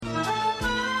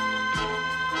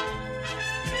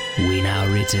We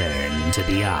now return to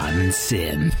Beyond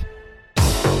Synth.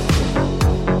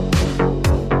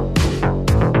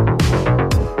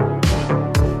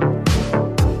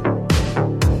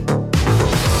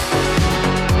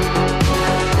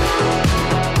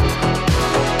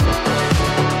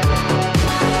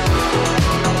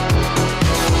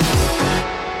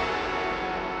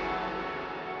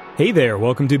 Hey there,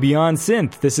 welcome to Beyond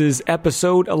Synth. This is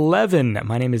episode 11.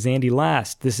 My name is Andy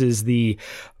Last. This is the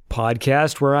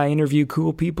podcast where I interview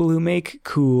cool people who make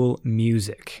cool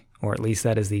music. Or at least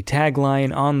that is the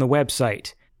tagline on the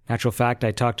website. Natural fact,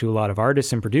 I talk to a lot of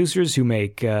artists and producers who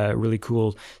make really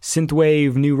cool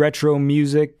synthwave, new retro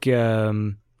music, just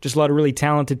a lot of really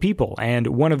talented people. And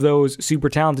one of those super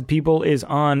talented people is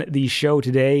on the show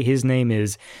today. His name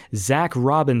is Zach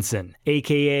Robinson,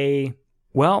 aka,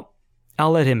 well,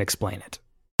 I'll let him explain it.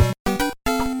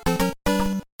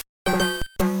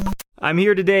 I'm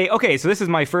here today. Okay, so this is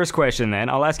my first question then.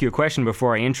 I'll ask you a question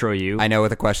before I intro you. I know what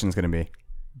the question's going to be.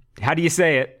 How do you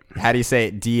say it? How do you say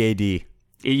it? D-A-D.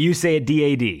 You say it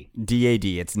D-A-D.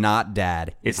 D-A-D. It's not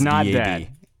dad. It's not D-A-D. dad.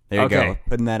 There you Okay. go.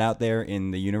 Putting that out there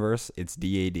in the universe, it's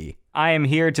D-A-D. I am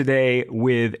here today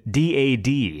with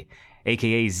D-A-D,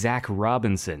 aka Zach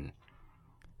Robinson.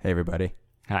 Hey, everybody.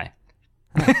 Hi.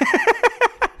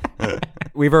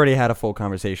 We've already had a full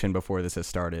conversation before this has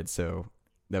started, so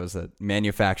that was a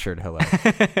manufactured hello.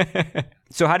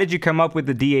 So how did you come up with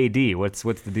the D-A-D? What's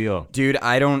the deal? Dude,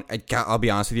 I'll be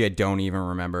honest with you, I don't even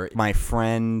remember. My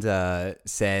friend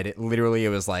said, literally, it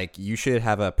was like, you should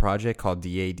have a project called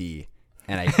D-A-D.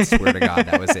 And I swear to God,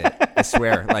 that was it. I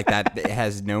swear, like that, it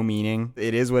has no meaning.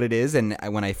 It is what it is. And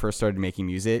when I first started making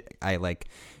music, I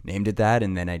named it that.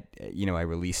 And then I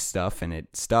released stuff and it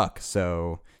stuck.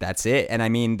 So that's it. And I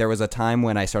mean, there was a time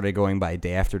when I started going by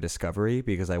Day After Discovery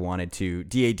because I wanted to,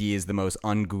 DAD is the most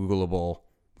ungoogleable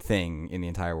thing in the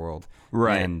entire world.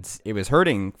 Right. And it was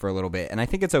hurting for a little bit. And I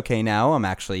think it's okay now.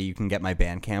 You can get my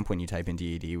Bandcamp when you type in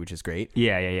DAD, which is great.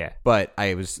 Yeah. But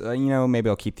I was, maybe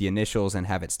I'll keep the initials and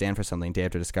have it stand for something, Day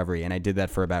After Discovery. And I did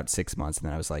that for about 6 months. And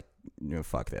then I was like, no,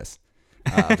 fuck this.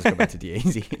 I'll just go back to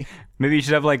DAD. Maybe you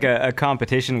should have like a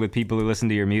competition with people who listen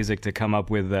to your music to come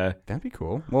up with... That'd be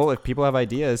cool. Well, if people have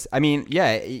ideas. I mean,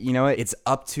 yeah, you know what? It's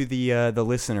up to the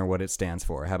listener what it stands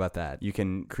for. How about that? You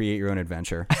can create your own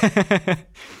adventure.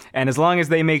 And as long as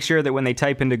they make sure that when they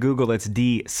type into Google, it's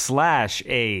D/A/D.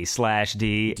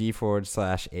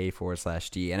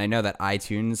 D/A/D. And I know that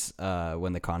iTunes,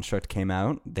 when the Construct came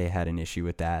out, they had an issue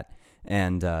with that.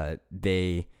 And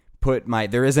they...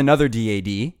 there is another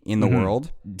DAD in the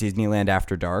world, Disneyland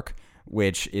After Dark,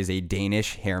 which is a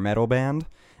Danish hair metal band.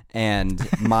 And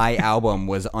my album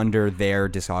was under their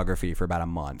discography for about a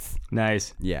month.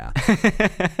 Nice. Yeah.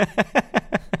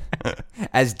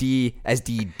 as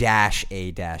D-A-D.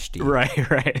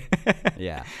 Right.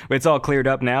 Yeah. It's all cleared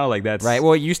up now, like that's... Right.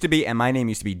 Well, it used to be, and my name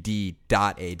used to be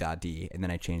D.A.D, and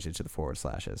then I changed it to the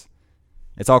 /.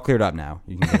 It's all cleared up now.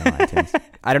 You can get it on iTunes.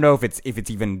 I don't know if it's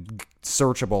even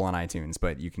searchable on iTunes,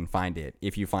 but you can find it.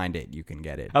 If you find it, you can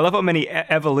get it. I love how many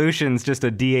evolutions just a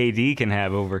DAD can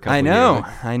have over a couple I know. years.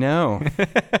 I know.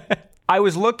 I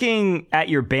was looking at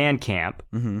your Bandcamp.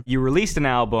 Mm-hmm. You released an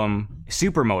album,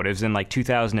 Supermotives, in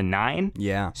 2009.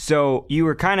 Yeah. So you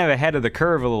were kind of ahead of the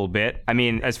curve a little bit. I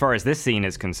mean, as far as this scene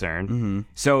is concerned. Mm-hmm.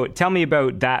 So tell me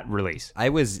about that release. I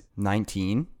was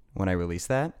 19 when I released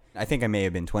that. I think I may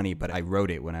have been 20, but I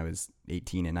wrote it when I was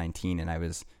 18 and 19, and I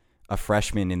was a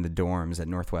freshman in the dorms at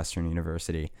Northwestern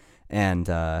University. And,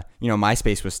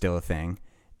 MySpace was still a thing.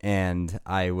 And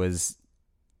I was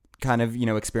kind of,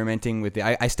 experimenting with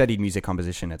I studied music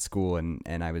composition at school,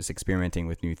 and I was experimenting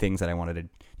with new things that I wanted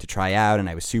to try out. And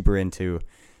I was super into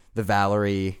the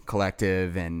Valerie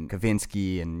Collective and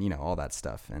Kavinsky and, all that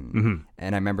stuff. And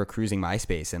and I remember cruising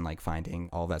MySpace and finding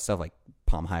all that stuff, like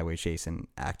Palm Highway Chase and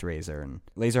ActRaiser and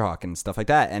Laserhawk and stuff like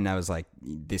that. And I was like,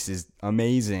 this is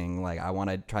amazing. I want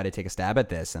to try to take a stab at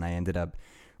this. And I ended up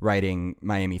writing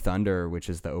Miami Thunder, which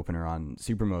is the opener on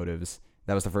Supermotives.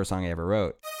 That was the first song I ever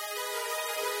wrote.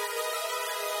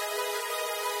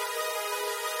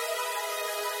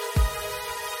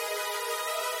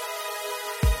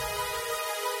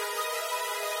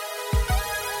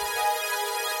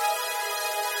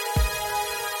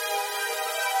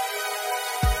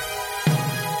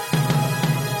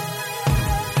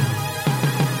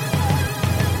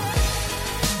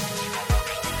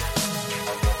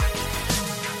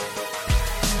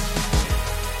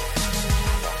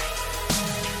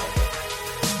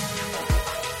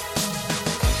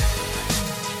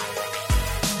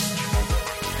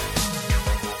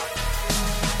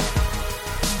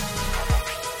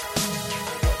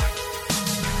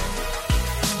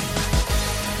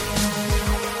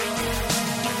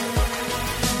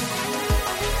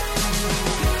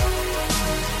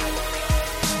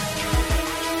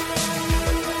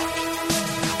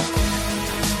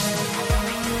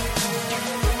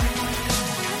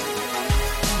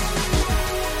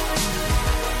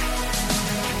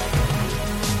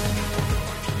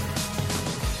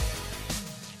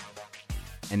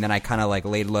 And then I kind of like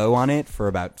laid low on it for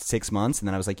about 6 months. And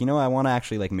then I was like, I want to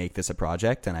actually like make this a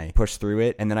project. And I pushed through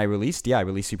it. And then I released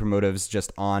Supermotives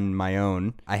just on my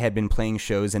own. I had been playing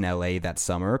shows in LA that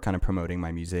summer, kind of promoting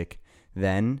my music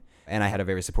then. And I had a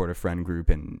very supportive friend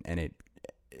group, and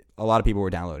a lot of people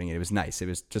were downloading it. It was nice. It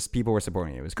was just people were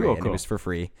supporting it. It was great. And it was for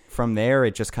free. From there,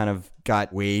 it just kind of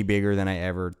got way bigger than I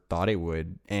ever thought it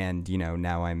would. And,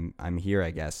 now I'm here, I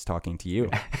guess, talking to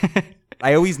you.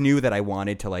 I always knew that I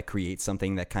wanted to like create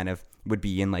something that kind of would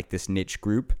be in like this niche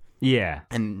group. Yeah.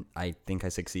 And I think I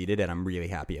succeeded, and I'm really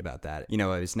happy about that. I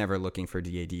was never looking for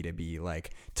DAD to be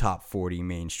like top 40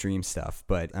 mainstream stuff,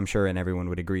 but I'm sure and everyone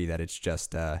would agree that it's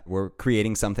just we're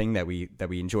creating something that we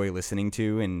enjoy listening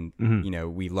to, and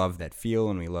we love that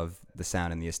feel, and we love the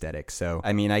sound and the aesthetic. So,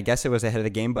 I mean, I guess it was ahead of the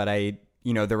game, but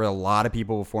there were a lot of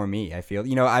people before me, I feel.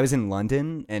 I was in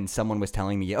London and someone was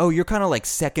telling me, oh, you're kind of like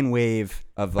second wave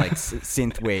of like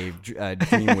synth wave,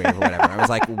 dream wave or whatever. And I was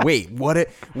like, wait, what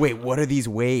are these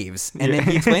waves? And then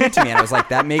he explained it to me and I was like,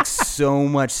 that makes so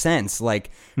much sense.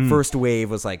 Like first wave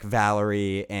was like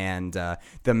Valerie and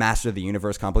the Master of the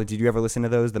Universe compilation. Did you ever listen to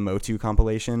those? The Motu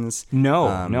compilations? No,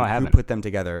 I haven't. Who put them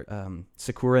together?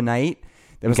 Sakura Night.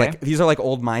 It was like, these are like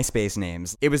old MySpace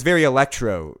names. It was very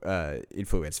electro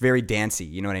influenced, very dancey.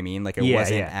 You know what I mean? Like it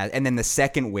wasn't as, and then the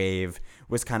second wave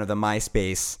was kind of the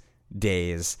MySpace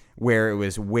days where it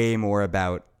was way more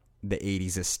about the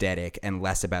 80s aesthetic and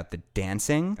less about the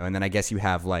dancing. And then I guess you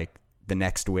have like the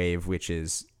next wave, which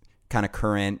is kind of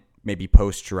current, maybe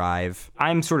post-Drive.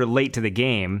 I'm sort of late to the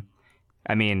game.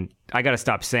 I mean, I got to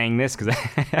stop saying this because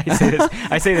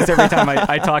I say this every time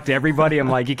I talk to everybody. I'm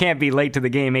like, you can't be late to the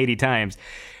game 80 times.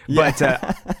 But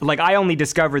like I only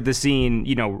discovered the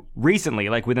scene, recently,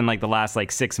 like within like the last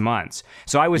like 6 months.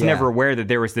 So I was never aware that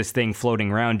there was this thing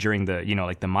floating around during the,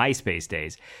 like the MySpace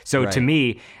days. So to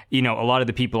me, a lot of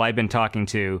the people I've been talking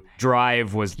to,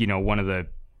 Drive was, one of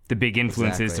the big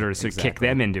influences to kick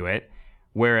them into it.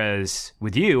 Whereas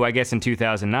with you, I guess in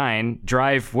 2009,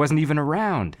 Drive wasn't even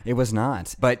around. It was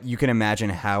not. But you can imagine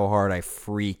how hard I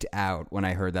freaked out when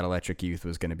I heard that Electric Youth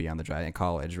was going to be on the Drive in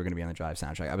college. We're going to be on the Drive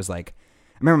soundtrack. I was like,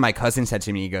 I remember my cousin said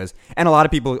to me, he goes, and a lot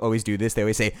of people always do this. They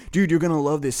always say, dude, you're going to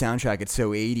love this soundtrack. It's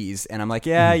so 80s. And I'm like,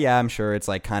 yeah, I'm sure it's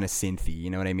like kind of synthy. You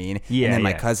know what I mean? Yeah, and then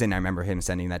my cousin, I remember him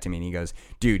sending that to me and he goes,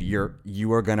 dude,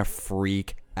 you are going to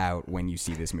freak out when you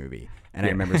see this movie. And I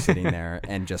remember sitting there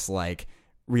and just like,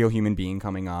 Real Human Being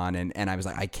coming on, and I was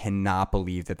like, I cannot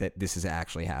believe that this is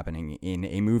actually happening in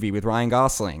a movie with Ryan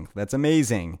Gosling. That's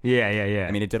amazing. Yeah.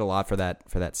 I mean, it did a lot for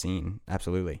that scene.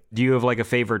 Absolutely. Do you have like a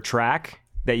favorite track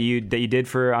that you did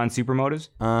for on Supermotives?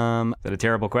 Is that a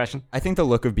terrible question? I think The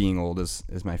Look of Being Old is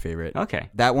my favorite. Okay.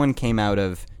 That one came out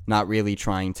of not really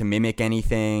trying to mimic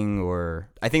anything, or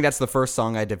I think that's the first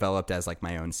song I developed as like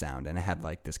my own sound, and I had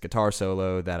like this guitar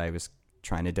solo that I was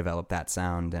trying to develop that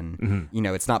sound, and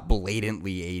it's not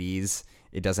blatantly 80s.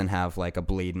 It doesn't have like a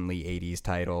blatantly 80s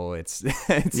title. It's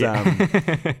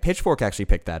Pitchfork actually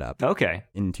picked that up. Okay.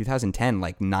 In 2010,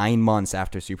 like 9 months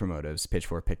after Supermotives,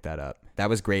 Pitchfork picked that up. That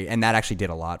was great, and that actually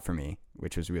did a lot for me,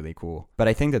 which was really cool. But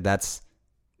I think that's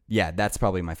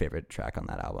probably my favorite track on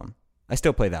that album. I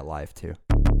still play that live too.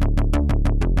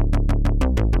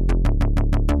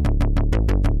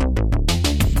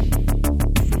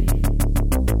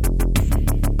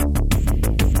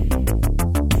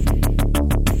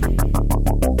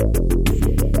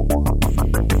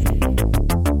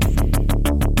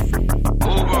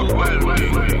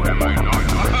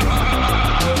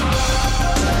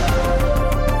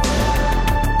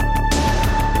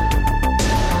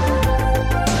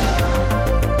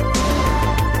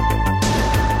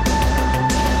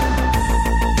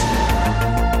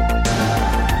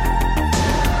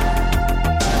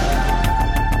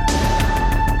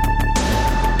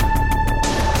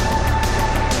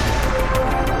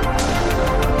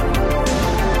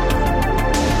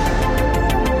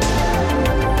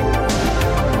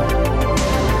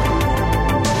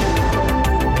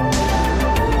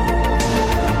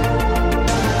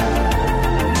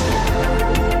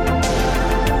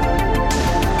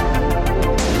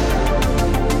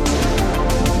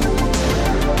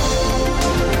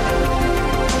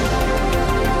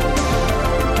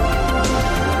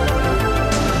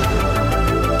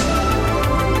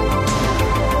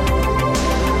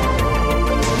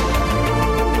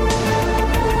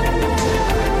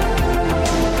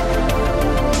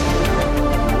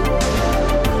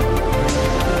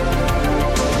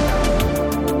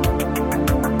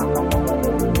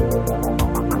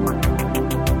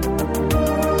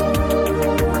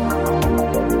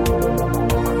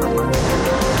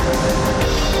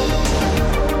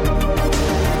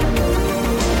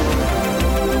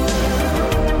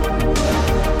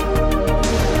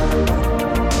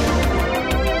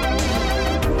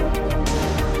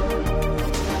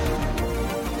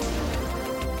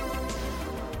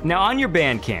 Now, on your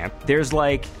Bandcamp, there's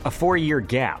like a 4-year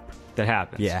gap that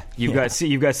happens. Yeah. You've got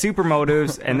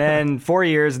Supermotives, and then 4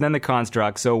 years, and then the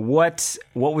Construct. So what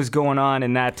was going on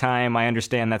in that time? I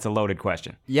understand that's a loaded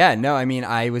question. Yeah, no, I mean,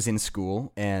 I was in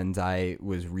school, and I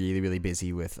was really, really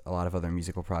busy with a lot of other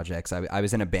musical projects. I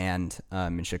was in a band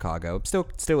in Chicago,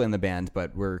 still in the band,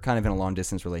 but we're kind of in a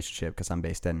long-distance relationship because I'm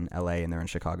based in LA, and they're in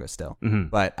Chicago still. Mm-hmm.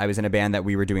 But I was in a band that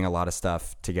we were doing a lot of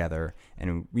stuff together,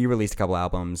 and we released a couple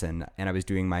albums, and I was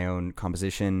doing my own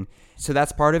composition. So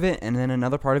that's part of it. And then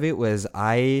another part of it was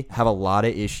I have a lot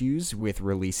of issues with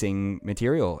releasing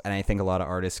material. And I think a lot of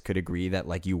artists could agree that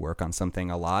like you work on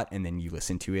something a lot and then you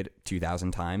listen to it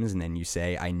 2,000 times and then you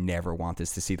say, I never want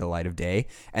this to see the light of day.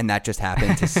 And that just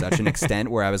happened to such an extent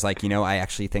where I was like, I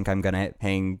actually think I'm going to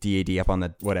hang DAD up on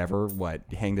the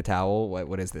hang the towel.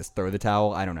 What is this? Throw the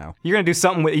towel? I don't know. You're going to do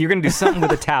something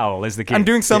with a towel is the key. I'm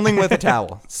doing something with a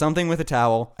towel. Something with a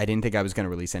towel. I didn't think I was going to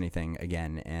release anything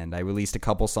again. And I released a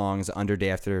couple songs under Day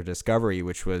After Discovery,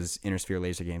 which was Innersphere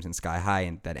Laser Games and Sky High,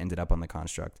 and that ended up on the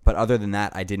Construct. But other than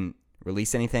that, I didn't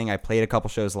release anything. I played a couple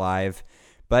shows live,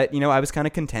 but I was kind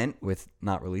of content with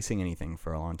not releasing anything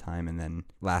for a long time. And then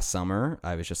last summer,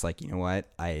 I was just like, you know what?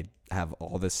 I have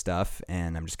all this stuff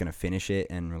and I'm just going to finish it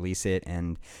and release it.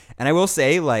 And I will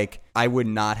say, like, I would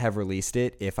not have released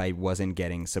it if I wasn't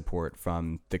getting support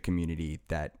from the community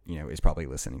that, is probably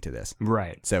listening to this.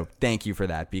 Right. So thank you for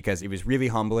that, because it was really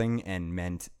humbling and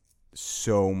meant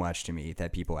so much to me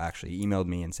that people actually emailed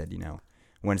me and said,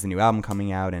 when's the new album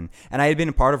coming out? And I had been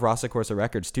a part of Rasa Corsa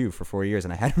Records too for 4 years,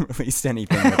 and I hadn't released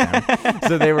anything with them.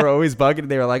 So they were always bugging.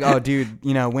 They were like, oh dude,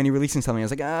 when are you releasing something? I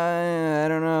was like, I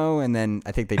don't know. And then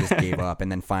I think they just gave up. And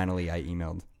then finally I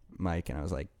emailed Mike and I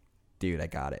was like, dude, I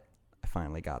got it. I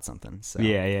finally got something. So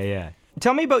Yeah.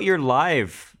 Tell me about your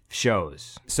live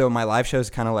shows. So my live show is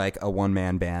kind of like a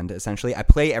one-man band, essentially. I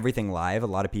play everything live. A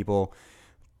lot of people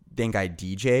think I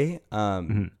DJ,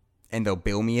 and they'll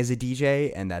bill me as a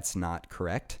DJ, and that's not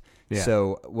correct. Yeah.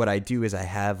 So what I do is I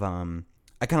have,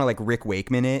 I kind of like Rick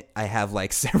Wakeman it. I have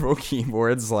like several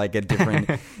keyboards like at different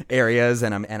areas,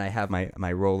 and I have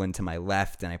my Roland to my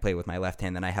left, and I play with my left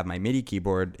hand. Then I have my MIDI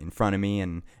keyboard in front of me,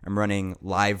 and I'm running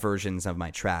live versions of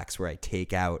my tracks where I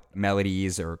take out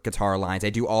melodies or guitar lines. I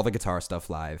do all the guitar stuff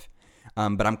live,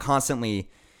 but I'm constantly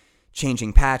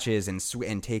changing patches and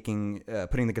taking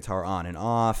putting the guitar on and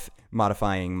off,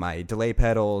 modifying my delay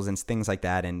pedals and things like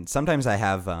that. And sometimes I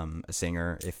have a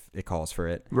singer if it calls for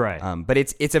it. Right. But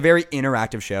it's a very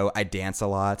interactive show. I dance a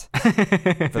lot.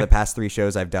 For the past 3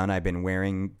 shows I've done, I've been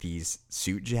wearing these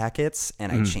suit jackets,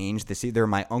 and I changed the suit. They're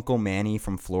my Uncle Manny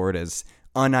from Florida's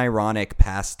unironic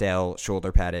pastel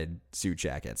shoulder padded suit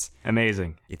jackets.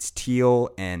 Amazing. It's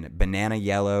teal and banana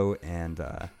yellow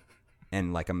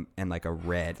and like a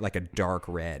red, like a dark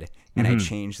red, and I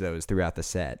change those throughout the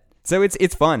set. So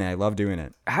it's fun, and I love doing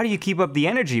it. How do you keep up the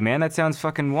energy, man? That sounds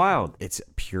fucking wild. It's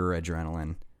pure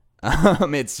adrenaline.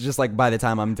 It's just like by the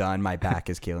time I'm done, my back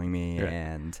is killing me,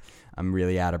 and I'm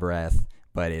really out of breath.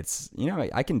 But it's,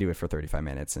 I can do it for 35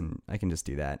 minutes, and I can just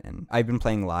do that. And I've been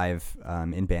playing live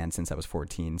in bands since I was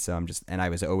 14, so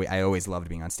I always loved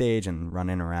being on stage and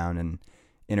running around and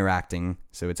interacting.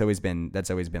 So that's always been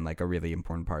like a really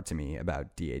important part to me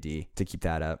about DAD, to keep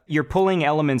that up. You're pulling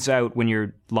elements out when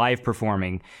you're live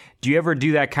performing. Do you ever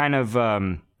do that kind of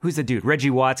who's the dude, Reggie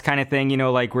Watts kind of thing,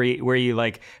 like where you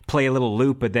like play a little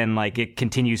loop but then like it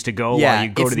continues to go while you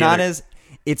go to the other?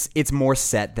 It's more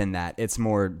set than that. It's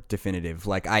more definitive.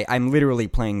 Like I'm literally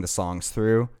playing the songs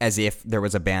through as if there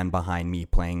was a band behind me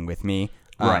playing with me.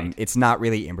 Right. It's not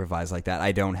really improvised like that.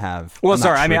 I don't have. Well,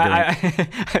 sorry. I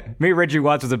mean, maybe Reggie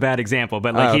Watts was a bad example,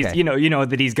 but like he's,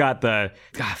 that he's got the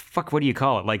what do you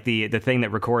call it? Like the thing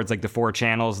that records like the 4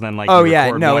 channels and then like. Oh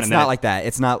yeah, no, it's not like that.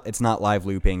 It's not live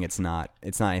looping. It's not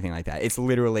anything like that. It's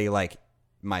literally like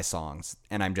my songs,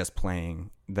 and I'm just playing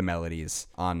the melodies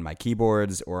on my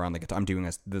keyboards or on the guitar. I'm doing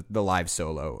the live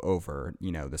solo over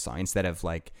the song instead of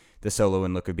like the solo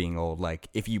in Look of Being Old. Like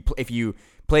if you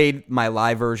played my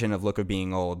live version of Look of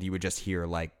Being Old, you would just hear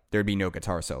like there'd be no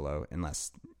guitar solo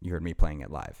unless you heard me playing it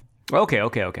live.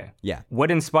 Okay. Yeah.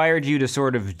 What inspired you to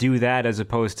sort of do that as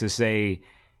opposed to, say,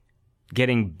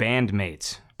 getting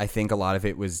bandmates? I think a lot of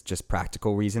it was just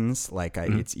practical reasons. Like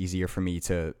it's easier for me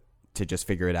to just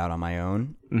figure it out on my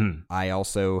own. Mm. I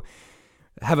also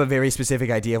have a very specific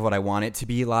idea of what I want it to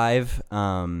be live.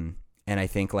 And I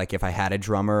think like if I had a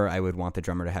drummer, I would want the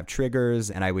drummer to have triggers,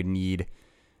 and I would need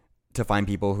to find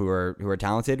people who are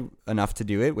talented enough to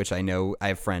do it, which I know I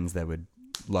have friends that would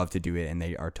love to do it and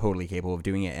they are totally capable of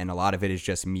doing it. And a lot of it is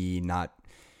just me not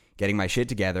getting my shit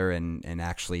together and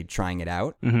actually trying it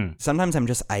out. Sometimes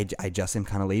I just am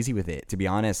kind of lazy with it, to be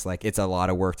honest. Like, it's a lot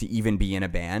of work to even be in a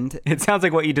band. It sounds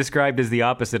like what you described as the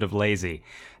opposite of lazy.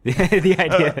 The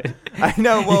idea. I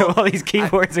know. Well, you know, all these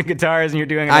keyboards and guitars, and you're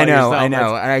doing it all yourself. I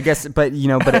know. I guess, but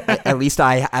at least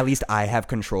I have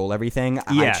control everything.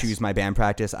 Yes. I choose my band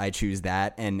practice. I choose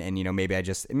that, and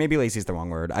maybe lazy is the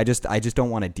wrong word. I just don't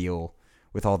want to deal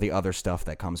with all the other stuff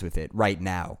that comes with it right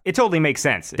now. It totally makes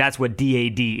sense. That's what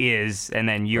DAD is, and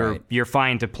then you're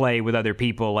fine to play with other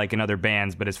people like in other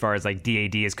bands, but as far as like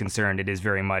DAD is concerned, it is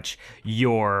very much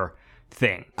your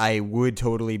thing. I would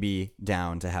totally be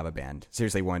down to have a band.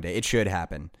 Seriously, one day. It should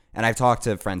happen. And I've talked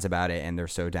to friends about it, and they're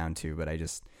so down too, but I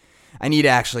need to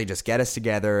actually just get us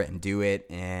together and do it,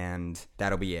 and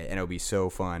that'll be it. And it'll be so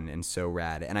fun and so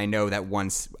rad. And I know that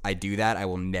once I do that, I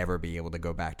will never be able to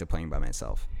go back to playing by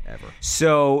myself, ever.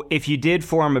 So if you did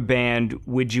form a band,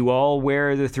 would you all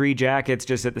wear the 3 jackets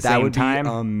just at the same time?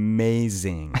 That would be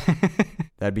amazing.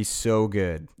 That'd be so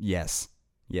good. Yes.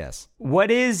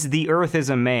 What is The Earth is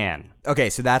a Man? Okay,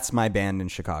 so that's my band in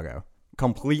Chicago.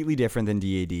 Completely different than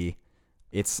DAD.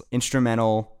 It's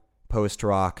instrumental,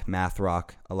 post-rock, math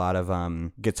rock, a lot of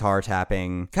guitar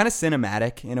tapping, kind of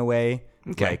cinematic in a way.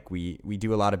 Okay. Like we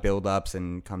do a lot of build-ups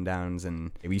and come-downs,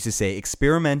 and we used to say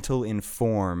experimental in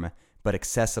form, but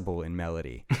accessible in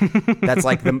melody. That's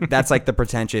like the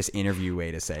pretentious interview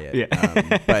way to say it. Yeah.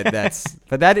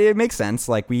 But it makes sense.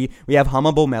 Like we have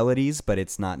hummable melodies, but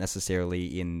it's not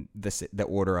necessarily in the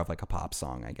order of like a pop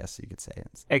song, I guess you could say.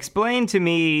 Explain to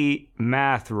me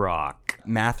math rock.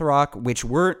 Math rock, which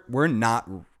we're not.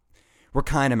 We're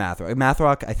kind of math rock. Math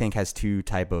rock, I think, has 2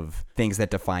 type of things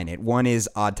that define it. One is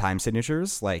odd time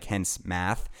signatures, like hence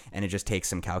math, and it just takes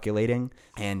some calculating.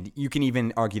 And you can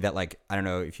even argue that, like, I don't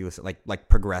know if you listen, like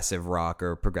progressive rock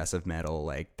or progressive metal,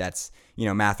 like that's,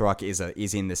 math rock is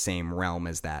in the same realm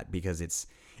as that because it's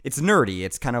nerdy.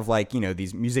 It's kind of like,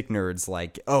 these music nerds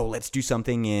like, oh, let's do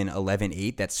something in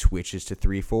 11/8 that switches to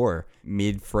 3/4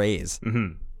 mid phrase.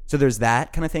 Mm-hmm. So there's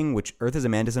that kind of thing, which Earth is a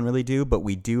Man doesn't really do, but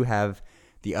we do have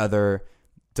the other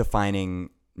defining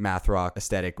math rock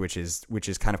aesthetic, which is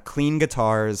kind of clean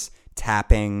guitars,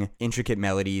 tapping, intricate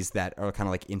melodies that are kind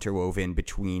of like interwoven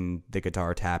between the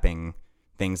guitar tapping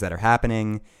things that are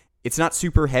happening. It's not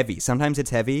super heavy. Sometimes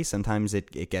it's heavy. Sometimes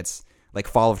it gets like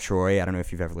Fall of Troy. I don't know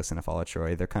if you've ever listened to Fall of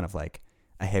Troy. They're kind of like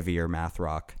a heavier math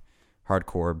rock,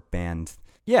 hardcore band.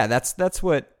 Yeah, that's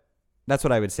what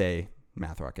I would say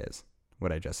math rock is.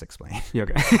 What I just explained.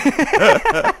 Okay.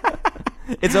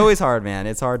 It's always hard, man.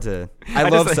 It's hard to... I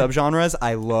love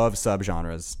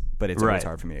subgenres, but it's always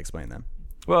hard for me to explain them.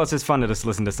 Well, it's just fun to just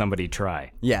listen to somebody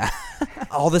try. Yeah.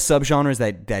 All the subgenres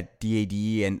that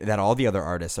DAD and that all the other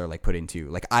artists are like put into.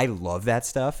 Like, I love that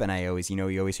stuff, and I always,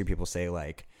 you always hear people say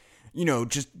like,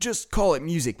 just call it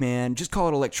music, man. Just call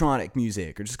it electronic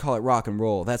music, or just call it rock and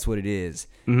roll. That's what it is.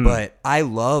 Mm-hmm. But I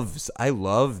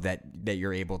love that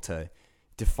you're able to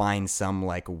define some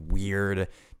like weird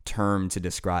term to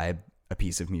describe a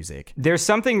piece of music. There's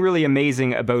something really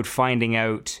amazing about finding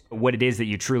out what it is that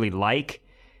you truly like,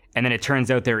 and then it turns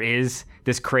out there is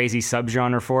this crazy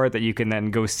subgenre for it that you can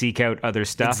then go seek out other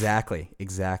stuff. Exactly.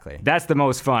 That's the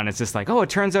most fun. It's just like, oh, it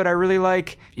turns out I really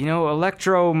like,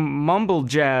 electro mumble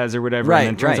jazz or whatever. Right,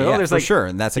 and then turns out, yeah, there's for sure.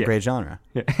 And that's a great genre.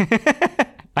 Yeah.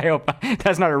 I hope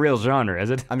that's not a real genre, is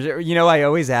it? I'm sure, I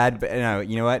always add, but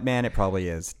you know what, man? It probably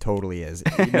is. Totally is.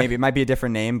 Maybe it might be a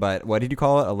different name, but what did you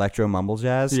call it? Electro mumble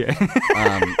jazz? Yeah.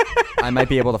 I might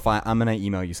be able to find, I'm going to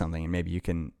email you something and maybe you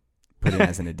can put it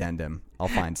as an addendum. I'll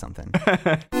find something.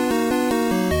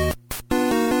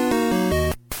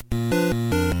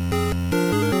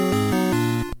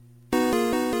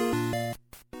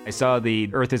 I saw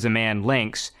the Earth is a Man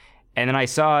links, and then I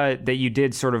saw that you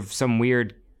did sort of some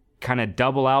weird kind of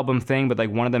double album thing, but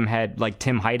like one of them had like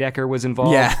Tim Heidecker was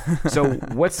involved. Yeah. So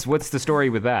what's the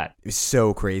story with that? It was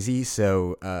so crazy.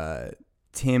 So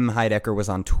Tim Heidecker was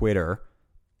on Twitter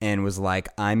and was like,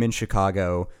 I'm in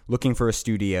Chicago looking for a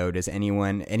studio. Does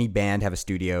any band have a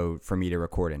studio for me to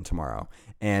record in tomorrow?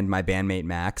 And my bandmate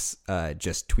Max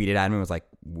just tweeted at him and was like,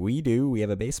 we do. We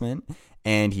have a basement.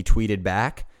 And he tweeted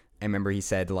back. I remember he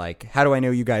said like, how do I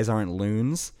know you guys aren't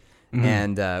loons? Mm-hmm.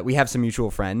 And we have some mutual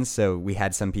friends, so we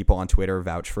had some people on Twitter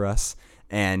vouch for us.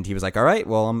 And he was like, all right,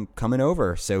 well, I'm coming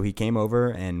over. So he came over,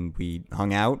 and we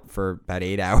hung out for about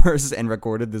 8 hours and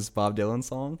recorded this Bob Dylan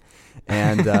song.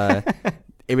 And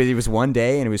it was one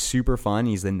day, and it was super fun.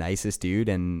 He's the nicest dude.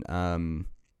 And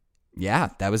yeah,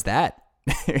 that was that.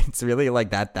 It's really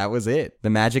like that. That was it. The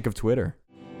magic of Twitter.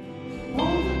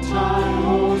 All the time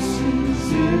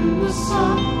horses in the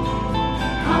sun.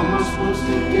 How am I supposed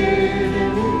to get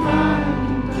any riding?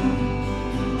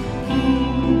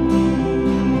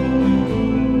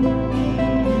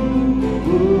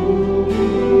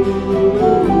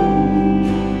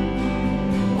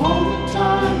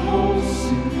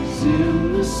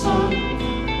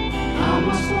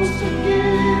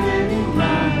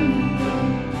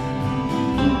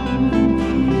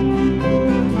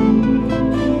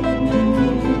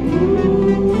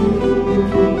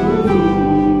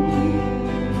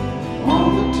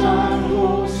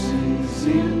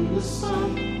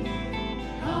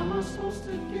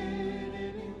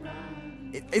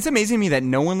 It's amazing to me that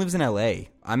no one lives in LA.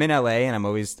 I'm in LA, and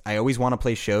I always want to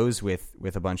play shows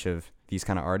with a bunch of these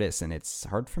kind of artists, and it's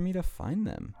hard for me to find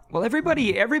them. Well,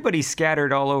 everybody's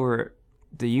scattered all over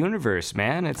the universe,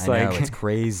 man. It's I know, it's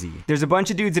crazy. There's a bunch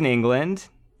of dudes in England.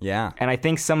 Yeah. And I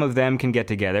think some of them can get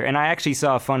together. And I actually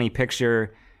saw a funny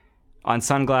picture on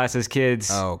Sunglasses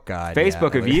Kid's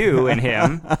Facebook of you and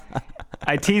him.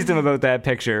 I teased him about that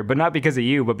picture, but not because of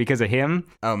you, but because of him.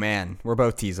 Oh, man. We're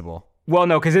both teasable. Well,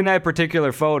 no, because in that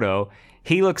particular photo,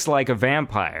 he looks like a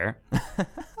vampire.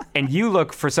 And you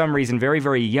look, for some reason, very,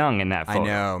 very young in that photo. I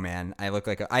know, man. I look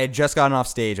like I had just gotten off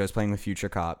stage. I was playing with Future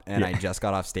Cop, and I just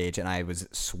got off stage, and I was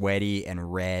sweaty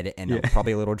and red and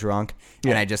probably a little drunk,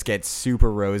 and I just get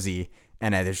super rosy,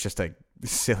 and there's just a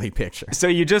silly picture. So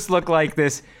you just look like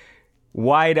this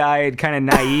wide-eyed, kind of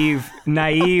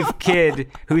naive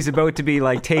kid who's about to be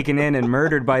like taken in and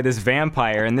murdered by this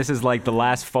vampire, and this is like the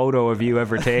last photo of you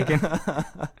ever taken.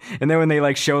 And then when they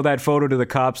like show that photo to the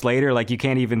cops later, like you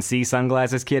can't even see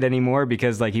Sunglasses Kid anymore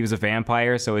because like he was a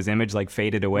vampire, so his image like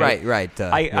faded away. Right.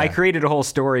 I created a whole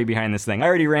story behind this thing. I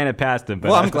already ran it past him.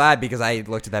 But well, I'm glad, because I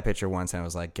looked at that picture once and I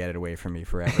was like, get it away from me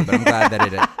forever. But I'm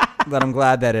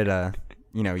glad that it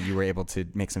you were able to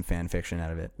make some fan fiction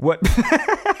out of it.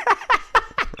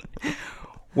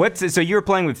 So you were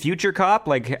playing with Future Cop?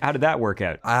 Like, how did that work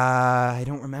out? I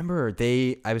don't remember.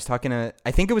 I was talking to,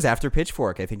 I think it was after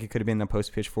Pitchfork. I think it could have been a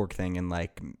post-Pitchfork thing, and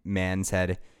like Mans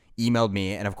had emailed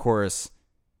me, and of course,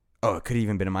 it could have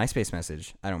even been a MySpace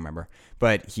message. I don't remember.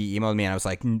 But he emailed me, and I was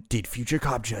like, did Future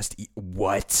Cop just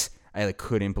what? I like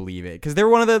couldn't believe it. Because they were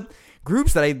one of the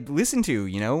groups that I listened to,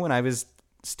 when I was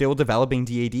still developing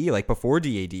DAD, like before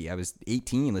DAD. I was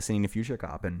 18 listening to Future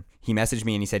Cop, and he messaged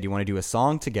me and he said, you want to do a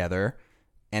song together?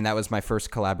 And that was my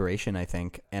first collaboration, I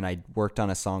think. And I worked on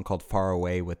a song called Far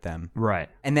Away with them. Right.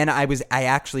 And then I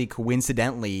actually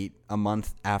coincidentally, a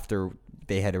month after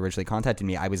they had originally contacted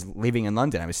me, I was living in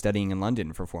London. I was studying in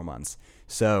London for 4 months.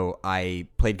 So I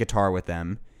played guitar with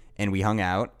them, and we hung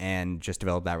out and just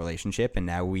developed that relationship. And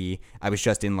now I was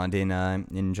just in London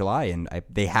in July, and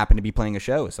they happened to be playing a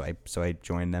show. So I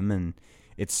joined them, and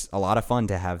it's a lot of fun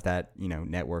to have that,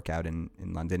 network out in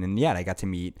London. And I got to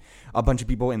meet a bunch of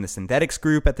people in the Synthetics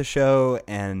group at the show,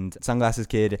 and Sunglasses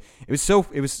Kid. It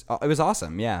was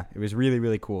awesome. Yeah. It was really,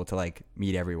 really cool to like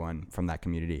meet everyone from that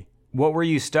community. What were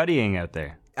you studying out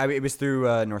there? It was through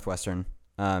Northwestern,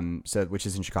 which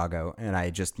is in Chicago. And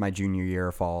my junior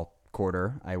year, fall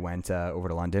quarter, I went over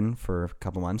to London for a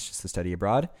couple months just to study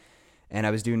abroad. And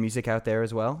I was doing music out there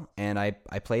as well. And I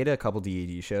played a couple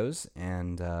DAD shows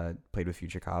and played with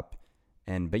Future Cop.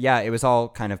 But it was all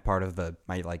kind of part of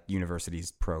my like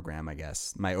university's program, I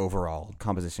guess, my overall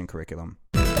composition curriculum.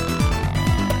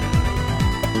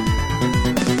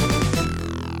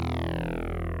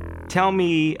 Tell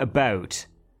me about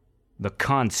The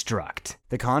Construct.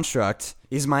 The Construct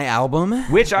is my album.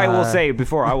 Which I will say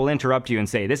before, I will interrupt you and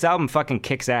say, this album fucking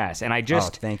kicks ass. And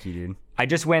thank you, dude. I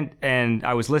just went and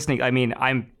I was listening. I mean,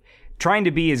 I'm trying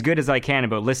to be as good as I can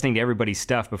about listening to everybody's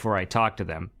stuff before I talk to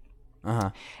them.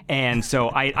 Uh-huh. And so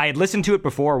I had listened to it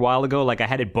before a while ago, like I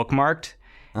had it bookmarked.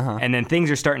 Uh-huh. And then things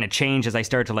are starting to change as I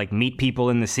start to like meet people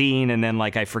in the scene, and then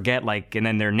like I forget and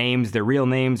then their names, their real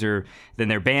names, or then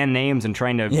their band names, and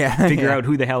trying to figure out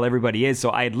who the hell everybody is.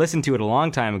 So I had listened to it a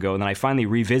long time ago, and then I finally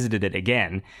revisited it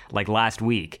again like last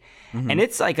week. Mm-hmm. And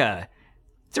it's a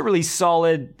really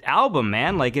solid album,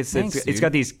 man. Like it's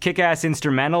got these kick-ass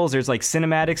instrumentals. There's like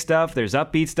cinematic stuff. There's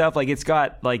upbeat stuff. Like it's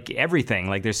got like everything.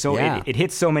 Like there's it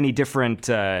hits so many different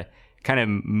kind of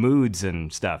moods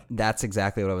and stuff. That's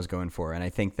exactly what I was going for. And I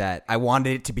think that I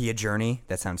wanted it to be a journey.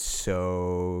 That sounds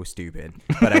so stupid,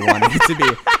 but I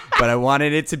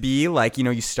wanted it to be like,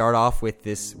 you start off with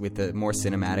the more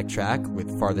cinematic track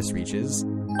with Farthest Reaches.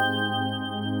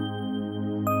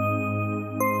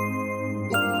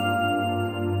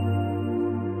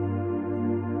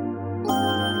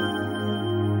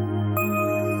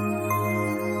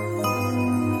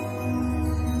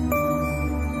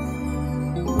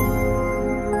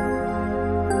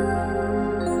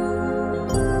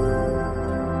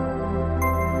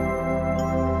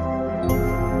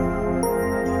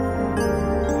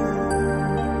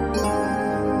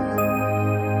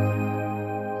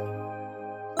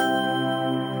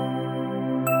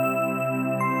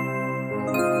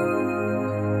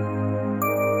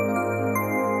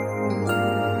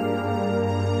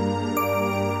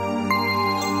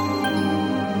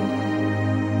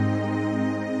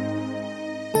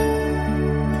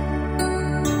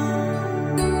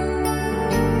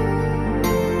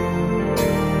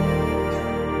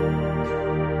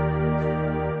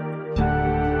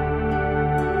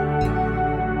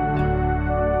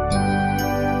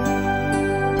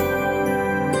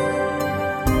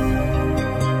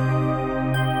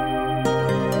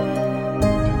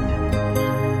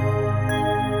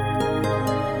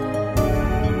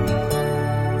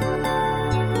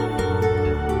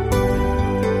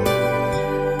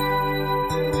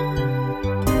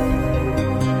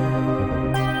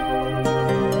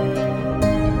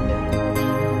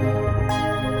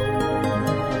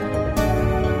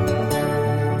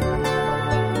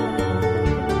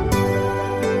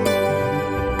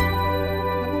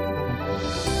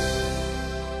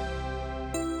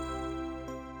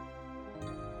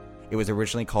 It was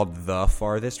originally called The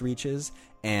Farthest Reaches.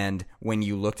 And when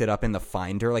you looked it up in the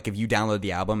Finder, like if you download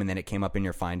the album and then it came up in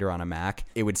your Finder on a Mac,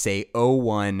 it would say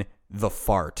 01 The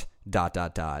Fart ...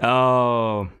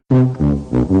 Oh.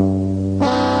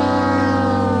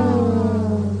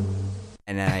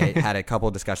 And then I had a couple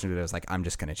of discussions with it. I was like, I'm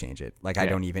just going to change it. Like, I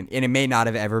don't even, and it may not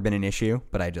have ever been an issue,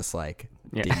 but I just like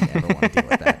didn't ever want to deal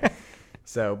with that.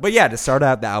 So, but yeah, to start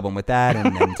out the album with that,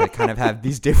 and then to kind of have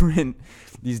these different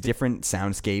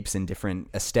soundscapes and different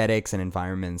aesthetics and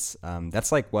environments.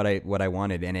 That's like what I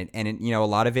wanted. And it, you know, a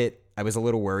lot of it, I was a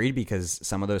little worried because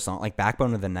some of those songs, like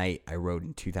Backbone of the Night, I wrote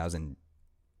in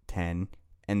 2010,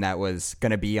 and that was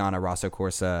going to be on a Rosso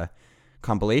Corsa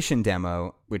compilation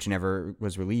demo, which never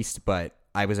was released. But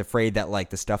I was afraid that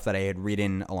like the stuff that I had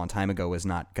written a long time ago was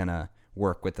not gonna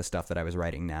work with the stuff that I was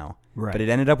writing now. Right. But it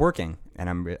ended up working, and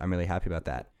I'm really happy about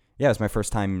that. Yeah, it was my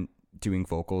first time doing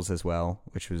vocals as well,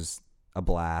 which was a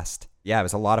blast. Yeah, it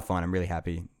was a lot of fun. I'm really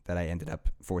happy that I ended up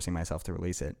forcing myself to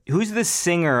release it. Who's the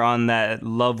singer on that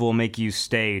Love Will Make You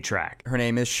Stay track? Her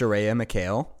name is Sharia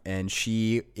McHale, and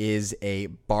she is a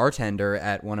bartender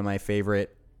at one of my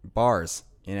favorite bars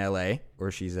in LA,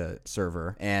 where she's a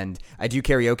server. And I do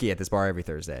karaoke at this bar every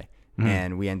Thursday. Mm-hmm.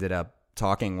 And we ended up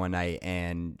talking one night,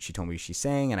 and she told me she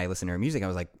sang, and I listened to her music. I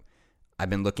was like,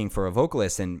 I've been looking for a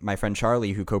vocalist. And my friend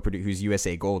Charlie, who's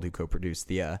USA Gold, who co-produced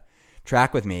the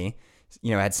track with me,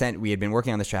 you know, we had been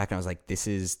working on this track, and I was like, this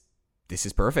is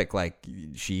perfect. Like,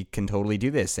 she can totally do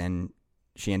this. And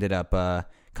she ended up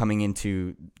coming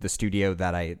into the studio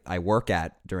that I work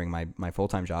at during my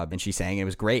full-time job, and she sang. It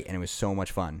was great, and it was so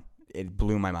much fun. It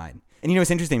blew my mind. And you know,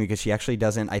 it's interesting because she actually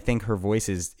doesn't, I think her voice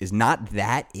is not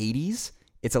that 80s.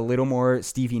 It's a little more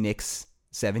Stevie Nicks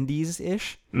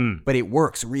 70s-ish, but it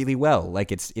works really well.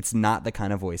 Like it's not the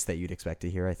kind of voice that you'd expect to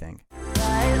hear, I think.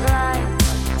 Bright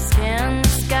lights scan the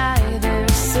sky, they're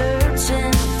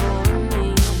searching for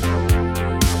me.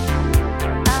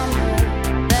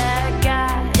 I'm a bad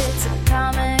guy, it's a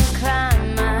common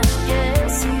crime. I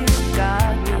guess you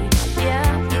got me,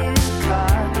 yeah, you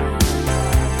caught me.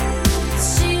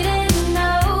 She didn't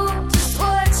know just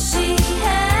what she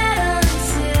had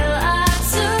until I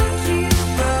took you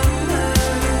from her.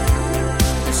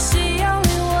 She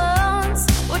only wants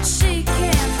what she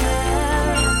can't have.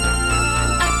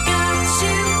 I got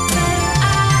you where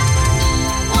I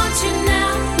want you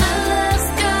now. My love's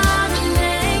gonna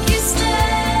make you stay.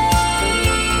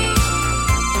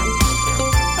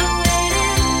 I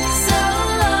waited so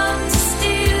long to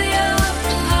steal your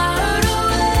heart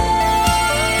away.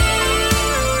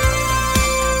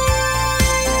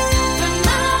 From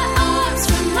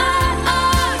my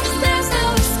arms, there's no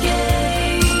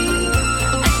escape.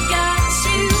 I got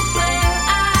you where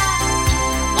I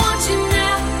want you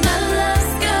now. My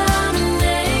love's gonna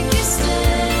make you stay.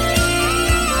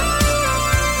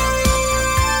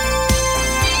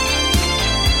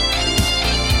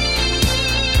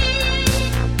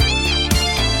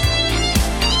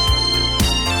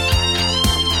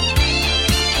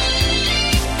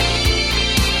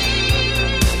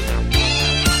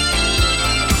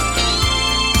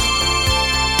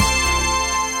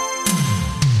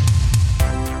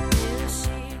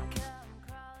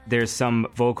 There's some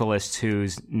vocalists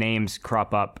whose names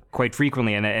crop up quite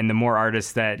frequently, and the more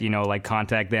artists that, you know, like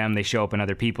contact them, they show up in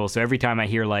other people. So every time I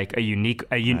hear like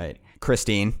Right.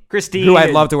 Christine, Christine, who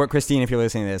I'd love to work. Christine, if you're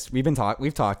listening to this, we've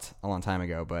talked a long time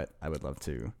ago, but I would love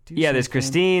to do there's something.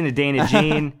 Christine, the Dana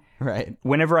Jean. Right.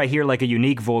 Whenever I hear like a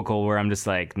unique vocal where I'm just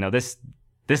like, no, this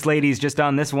lady's just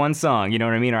on this one song, you know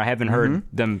what I mean? Or I haven't heard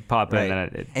them pop in.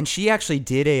 Right. And she actually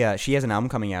did she has an album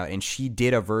coming out, and she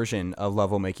did a version of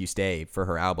Love Will Make You Stay for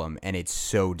her album, and it's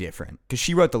so different. Because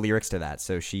she wrote the lyrics to that,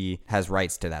 so she has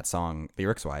rights to that song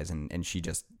lyrics-wise, and she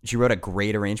wrote a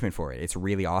great arrangement for it. It's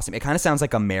really awesome. It kind of sounds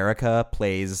like America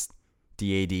plays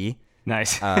DAD.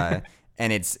 Nice.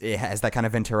 And it has that kind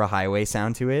of Ventura Highway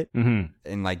sound to it, and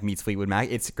like meets Fleetwood Mac.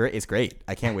 It's great. It's great.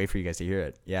 I can't wait for you guys to hear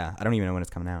it. Yeah, I don't even know when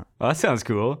it's coming out. Well, that sounds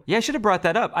cool. Yeah, I should have brought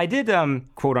that up. I did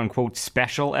quote unquote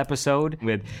special episode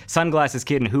with Sunglasses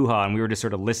Kid and Hoo Ha, and we were just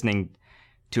sort of listening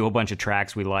to a whole bunch of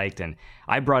tracks we liked, and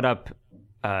I brought up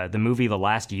the movie The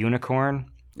Last Unicorn.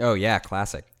 Oh yeah,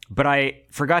 classic. But I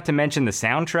forgot to mention the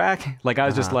soundtrack. Like, I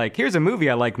was just like, here's a movie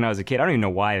I liked when I was a kid. I don't even know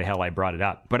why the hell I brought it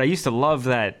up. But I used to love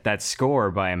that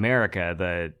score by America.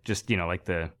 I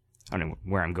don't know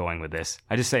where I'm going with this.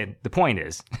 I just say, the point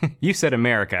is, you said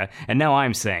America, and now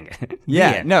I'm saying it.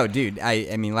 Yeah, no, dude.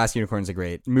 I mean, Last Unicorn's a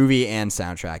great movie and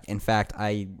soundtrack. In fact,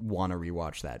 I want to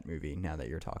rewatch that movie now that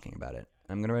you're talking about it.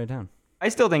 I'm going to write it down. I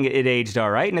still think it aged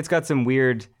all right, and it's got some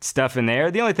weird stuff in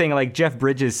there. The only thing, like, Jeff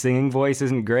Bridges' singing voice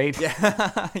isn't great.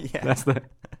 Yeah. Yeah.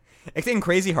 In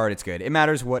Crazy Heart, it's good. It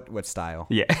matters what style.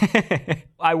 Yeah.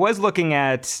 I was looking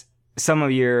at some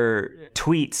of your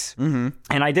tweets,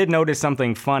 and I did notice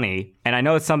something funny, and I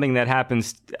know it's something that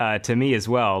happens to me as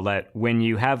well, that when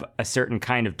you have a certain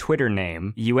kind of Twitter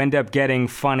name, you end up getting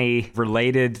funny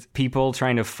related people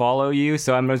trying to follow you.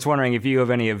 So I'm just wondering if you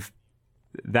have any of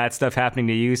that stuff happening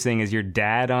to you, seeing as your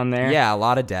dad on there. Yeah, a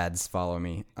lot of dads follow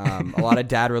me. A lot of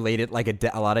dad related, like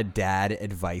a lot of dad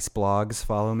advice blogs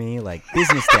follow me, like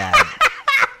Business Dad.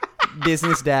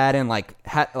 Business Dad and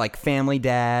like Family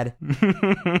Dad.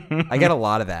 I get a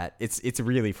lot of that. It's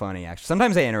really funny, actually.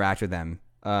 Sometimes I interact with them.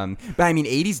 But I mean,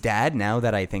 80s Dad, now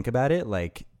that I think about it,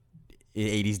 like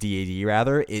 80s DAD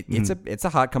rather, it's a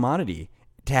hot commodity.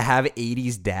 To have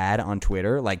 80s Dad on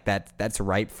Twitter, like that's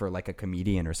ripe for like a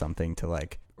comedian or something to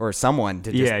like, or someone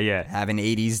to just have an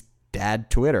 80s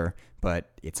Dad Twitter, but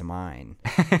it's mine.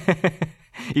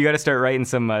 You got to start writing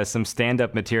some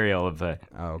stand-up material of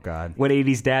oh God, what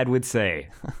 80s Dad would say.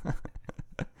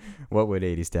 What would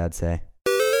 80s Dad say?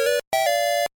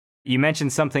 You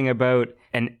mentioned something about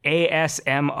an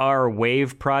ASMR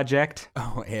wave project.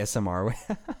 Oh, ASMR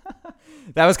wave.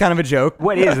 That was kind of a joke.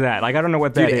 What is that? Like, I don't know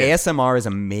what that is. ASMR is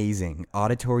amazing.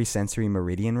 Auditory sensory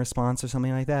meridian response or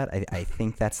something like that. I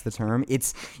think that's the term.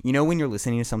 It's, you know, when you're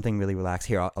listening to something really relaxed.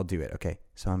 Here, I'll do it. Okay.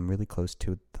 So I'm really close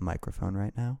to the microphone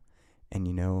right now. And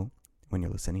you know, when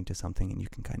you're listening to something and you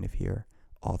can kind of hear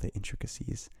all the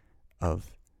intricacies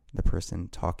of the person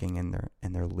talking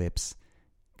and their lips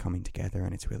coming together,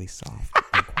 and it's really soft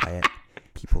and quiet.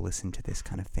 People listen to this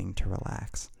kind of thing to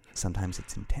relax. Sometimes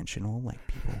it's intentional, like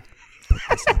people put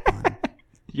this up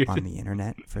on the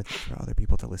internet for other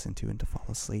people to listen to and to fall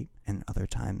asleep. And other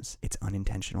times it's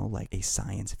unintentional, like a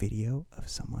science video of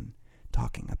someone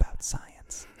talking about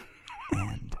science.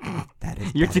 And that is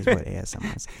what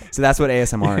ASMR is. So that's what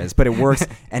ASMR is, but it works,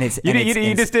 and it's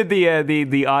you just did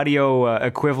the audio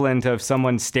equivalent of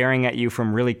someone staring at you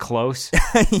from really close.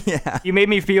 Yeah, you made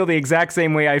me feel the exact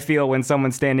same way I feel when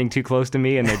someone's standing too close to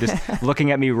me and they're just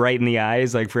looking at me right in the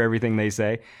eyes, like for everything they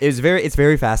say. It's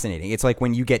very fascinating. It's like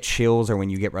when you get chills or when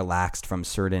you get relaxed from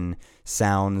certain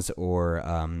sounds or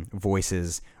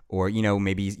voices, or you know,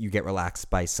 maybe you get relaxed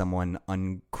by someone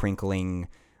uncrinkling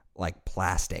like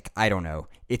plastic. I don't know.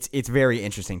 It's very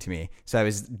interesting to me. So I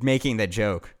was making that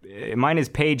joke. Mine is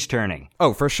page turning.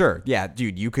 Oh, for sure. Yeah,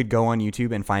 dude, you could go on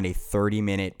YouTube and find a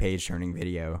 30-minute page turning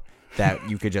video that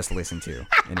you could just listen to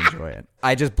and enjoy it.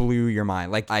 I just blew your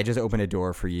mind. Like, I just opened a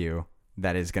door for you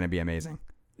that is going to be amazing.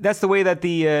 That's the way that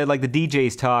the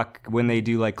DJs talk when they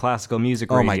do like classical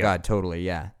music radio. Oh my God, totally,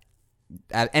 yeah.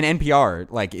 And NPR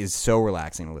like is so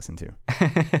relaxing to listen to.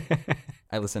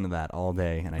 I listen to that all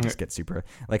day, and I just get super,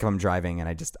 like if I'm driving and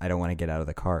I don't want to get out of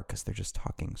the car because they're just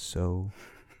talking so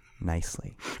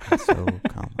nicely and so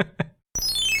calm.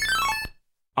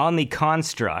 On the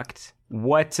Construct,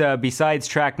 what besides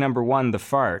track number 1, The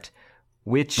Fart,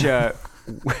 which the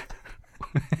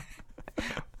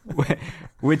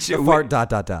fart ...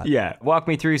 Yeah, walk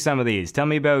me through some of these. Tell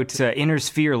me about Inner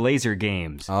Sphere Laser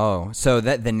Games. Oh, so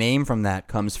that the name from that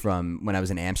comes from when I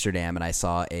was in Amsterdam and I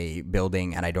saw a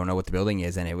building, and I don't know what the building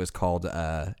is, and it was called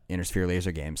Inner Sphere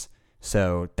Laser Games.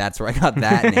 So that's where I got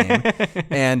that name,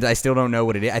 and I still don't know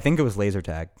what it is. I think it was Laser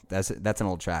Tag. That's an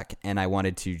old track, and I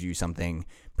wanted to do something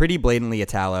pretty blatantly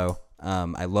Italo.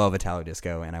 I love Italo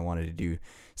disco, and I wanted to do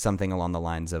something along the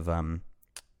lines of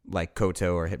like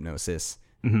Koto or Hypnosis.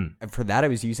 Mm-hmm. For that, I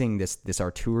was using this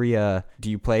Arturia. Do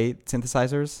you play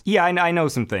synthesizers? Yeah, I know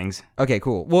some things. Okay,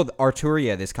 cool. Well,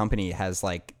 Arturia, this company, has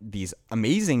like these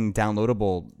amazing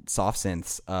downloadable soft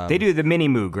synths. They do the Mini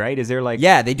Moog, right? Is there like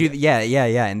they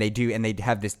do and they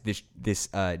have this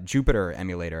Jupiter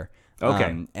emulator.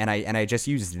 Okay, and I just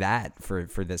used that for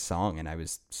this song, and I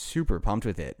was super pumped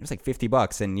with it. It was like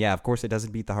 $50, and yeah, of course it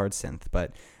doesn't beat the hard synth,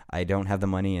 but I don't have the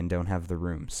money and don't have the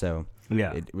room, so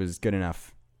yeah, it was good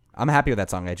enough. I'm happy with that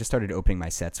song. I just started opening my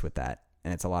sets with that,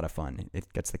 and it's a lot of fun.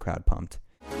 It gets the crowd pumped.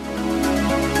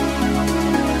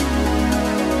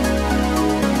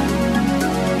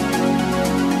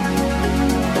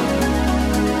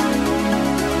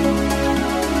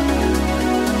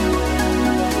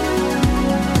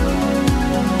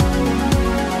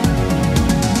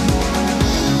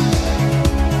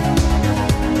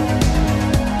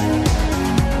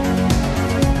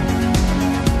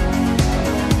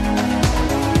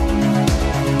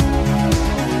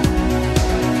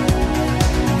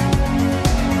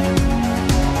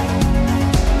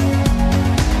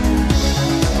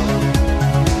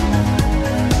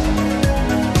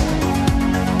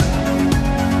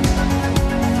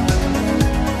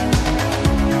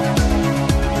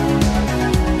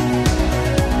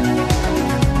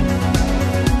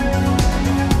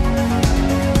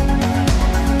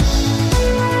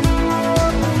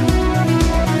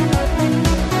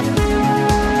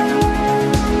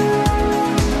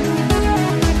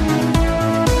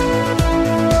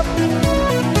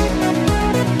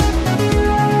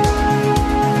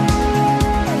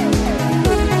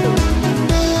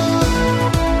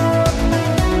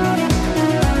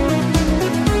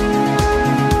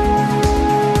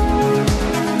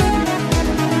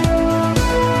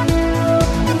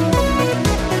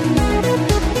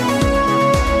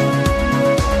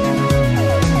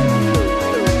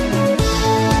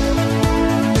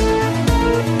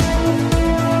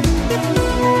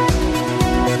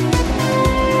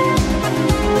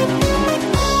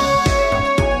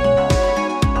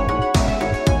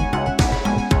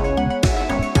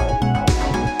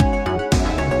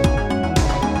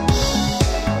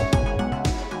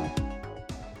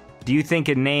 think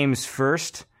in names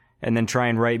first and then try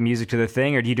and write music to the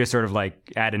thing, or do you just sort of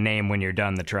like add a name when you're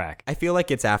done the track? I feel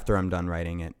like it's after I'm done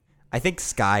writing it. I think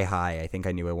Sky High, I think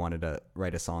I knew I wanted to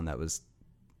write a song that was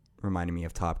reminding me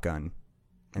of Top Gun.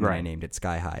 And then I named it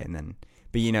Sky High. And then,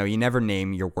 but you know, you never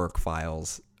name your work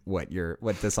files what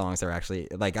the songs are actually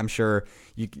like. I'm sure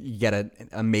you get an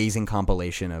amazing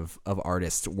compilation of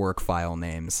artists' work file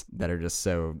names that are just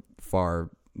so far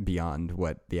beyond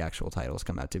what the actual titles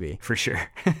come out to be. For sure.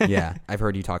 Yeah, I've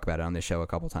heard you talk about it on this show a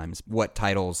couple times. What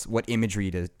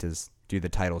imagery do the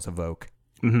titles evoke?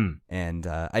 Mm-hmm. And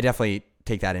I definitely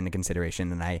take that into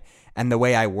consideration. And the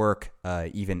way I work,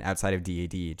 even outside of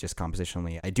DAD, just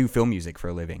compositionally, I do film music for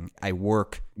a living. I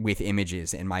work with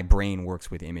images, and my brain works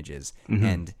with images. Mm-hmm.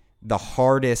 And the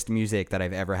hardest music that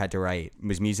I've ever had to write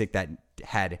was music that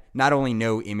had not only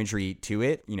no imagery to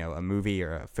it, you know, a movie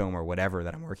or a film or whatever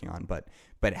that I'm working on, but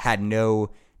had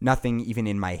nothing even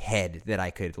in my head that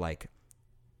I could like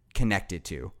connect it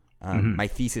to. My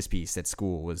thesis piece at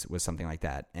school was something like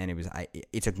that, and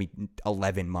it took me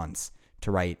 11 months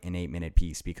to write an 8-minute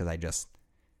piece because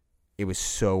it was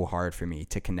so hard for me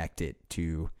to connect it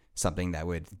to something that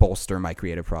would bolster my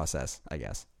creative process, I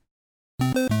guess.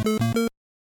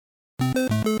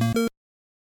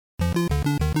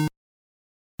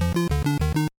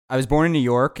 I was born in New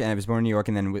York, and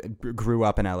then grew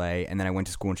up in LA, and then I went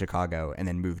to school in Chicago, and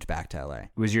then moved back to LA.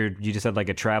 You just had like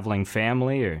a traveling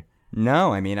family, or?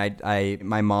 No, I mean,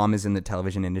 my mom is in the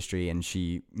television industry, and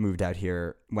she moved out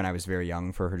here when I was very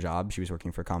young for her job. She was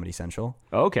working for Comedy Central.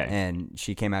 Okay. And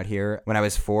she came out here when I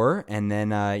was 4, and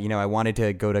then, I wanted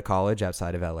to go to college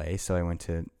outside of LA, so I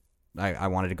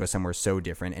wanted to go somewhere so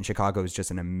different, and Chicago is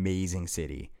just an amazing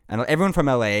city. And everyone from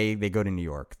LA, they go to New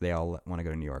York. They all want to go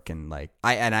to New York, and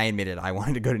I admitted I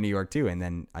wanted to go to New York too, and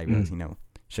then I realized,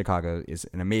 Chicago is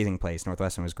an amazing place.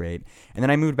 Northwestern was great. And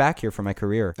then I moved back here for my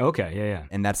career. Okay, yeah.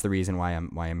 And that's the reason why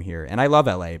I'm here. And I love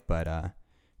LA, but I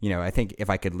think if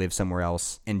I could live somewhere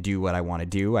else and do what I want to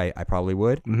do, I probably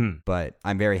would. Mm-hmm. But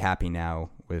I'm very happy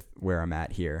now with where I'm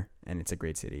at here, and it's a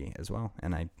great city as well.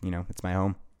 And it's my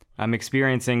home. I'm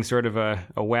experiencing sort of a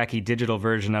wacky digital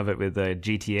version of it with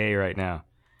GTA right now.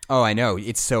 Oh, I know.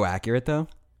 It's so accurate though.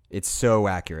 It's so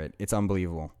accurate. It's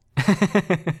unbelievable.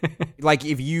 Like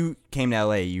if you came to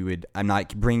LA,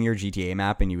 bring your GTA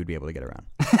map and you would be able to get around.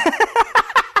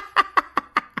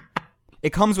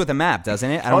 It comes with a map, doesn't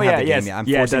it? I don't have the game yet. I'm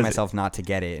forcing myself not to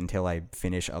get it until I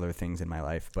finish other things in my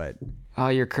life, but oh,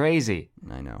 you're crazy.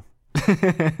 I know.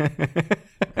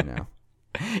 I know.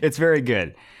 It's very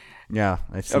good. Yeah,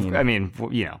 I mean,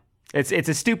 it's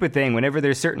a stupid thing whenever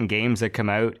there's certain games that come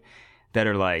out that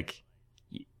are like,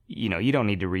 you don't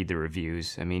need to read the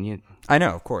reviews. I mean, I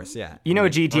know, of course, yeah.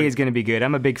 GTA is going to be good.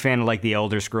 I'm a big fan of like the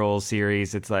Elder Scrolls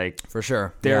series. It's like for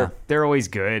sure, they're always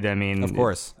good. I mean, of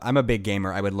course, I'm a big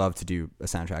gamer. I would love to do a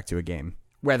soundtrack to a game,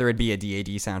 whether it be a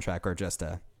DAD soundtrack or just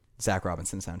a Zach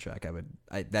Robinson soundtrack.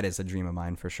 That is a dream of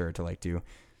mine for sure to like do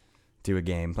a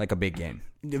game, like a big game.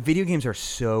 Video games are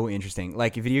so interesting.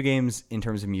 Like video games in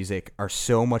terms of music are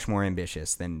so much more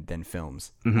ambitious than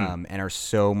films, and are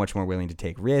so much more willing to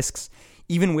take risks,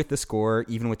 even with the score,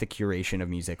 even with the curation of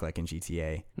music like in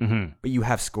GTA. Mm-hmm. But you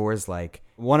have scores like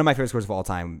one of my favorite scores of all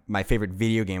time, my favorite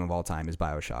video game of all time is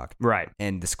BioShock. Right.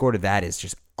 And the score to that is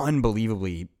just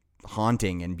unbelievably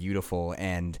haunting and beautiful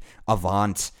and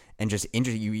avant and just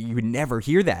interesting. You would never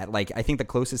hear that. Like, I think the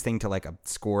closest thing to like a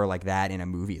score like that in a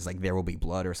movie is like There Will Be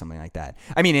Blood or something like that.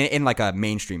 I mean, in like a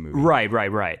mainstream movie.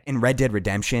 Right. And Red Dead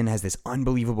Redemption has this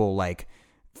unbelievable like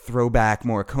throwback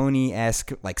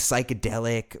Morricone-esque like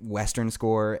psychedelic Western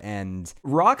score. And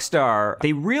Rockstar,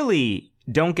 they really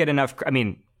don't get enough. I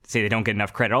mean, say they don't get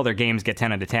enough credit. All their games get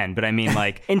 10 out of 10. But I mean,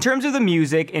 like, in terms of the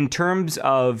music, in terms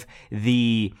of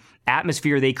the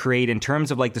atmosphere they create, in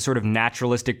terms of like the sort of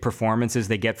naturalistic performances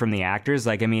they get from the actors,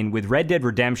 like, I mean, with Red Dead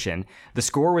Redemption, the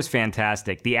score was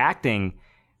fantastic. The acting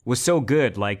was so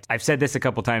good. Like, I've said this a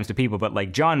couple times to people, but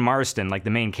like John Marston, like the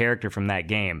main character from that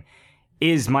game,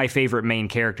 is my favorite main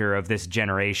character of this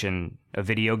generation of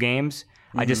video games.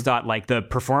 Mm-hmm. I just thought like the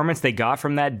performance they got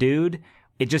from that dude,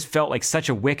 it just felt like such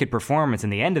a wicked performance,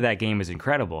 and the end of that game is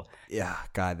incredible. Yeah,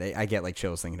 God, I get like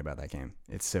chills thinking about that game.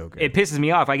 It's so good. It pisses me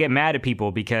off. I get mad at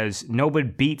people because nobody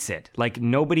beats it. Like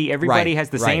everybody has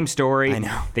the same story. I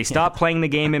know. They stopped playing the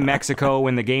game in Mexico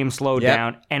when the game slowed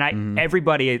down, and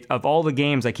everybody of all the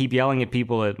games, I keep yelling at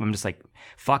people. I'm just like,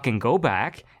 fucking go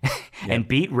back and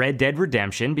beat Red Dead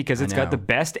Redemption because it's got the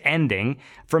best ending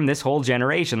from this whole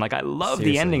generation. Like, I love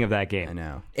the ending of that game. I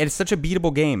know. It's such a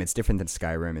beatable game. It's different than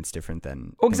Skyrim. It's different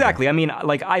than... Exactly. I mean,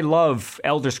 like, I love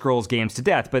Elder Scrolls games to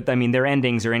death, but I mean, their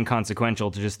endings are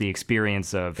inconsequential to just the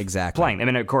experience of playing. I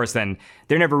mean, of course, then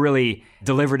they're never really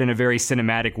delivered in a very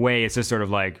cinematic way. It's just sort of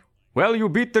like, well, you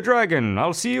beat the dragon.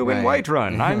 I'll see you in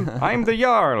Whiterun. I'm the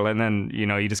Jarl. And then, you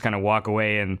know, you just kind of walk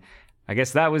away, and I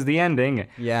guess that was the ending.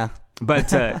 Yeah.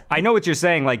 But I know what you're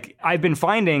saying. Like, I've been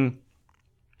finding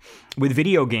with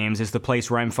video games is the place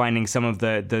where I'm finding some of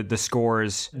the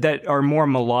scores that are more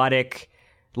melodic.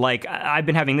 Like, I've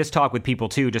been having this talk with people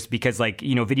too, just because, like,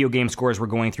 you know, video game scores were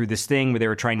going through this thing where they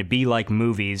were trying to be like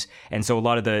movies. And so a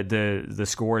lot of the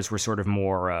scores were sort of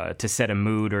more to set a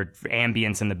mood or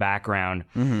ambience in the background.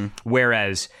 Mm-hmm.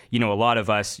 Whereas, you know, a lot of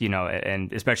us, you know,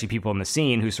 and especially people in the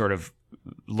scene who sort of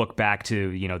look back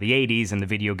to, you know, the 80s and the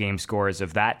video game scores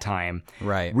of that time,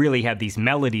 really have these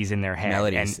melodies in their head.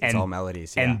 Melodies. It's all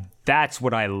melodies. Yeah. And that's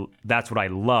what I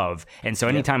love. And so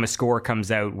anytime a score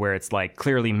comes out where it's like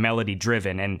clearly melody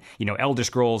driven, and, you know, Elder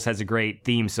Scrolls has a great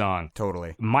theme song.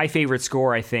 Totally. My favorite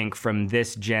score, I think, from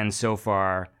this gen so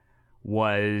far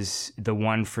was the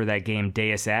one for that game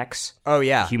Deus Ex. Oh,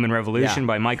 yeah. Human Revolution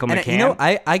by Michael McCann. You know,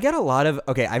 I get a lot of...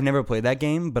 Okay, I've never played that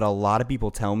game, but a lot of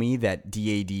people tell me that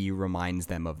DAD reminds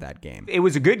them of that game. It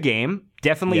was a good game.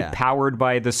 Definitely powered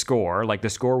by the score. Like, the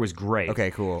score was great.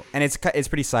 Okay, cool. And it's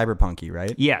pretty cyberpunky,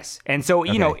 right? Yes. And so,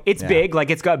 you know, it's big.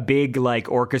 Like, it's got big, like,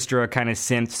 orchestra kind of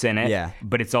synths in it. Yeah.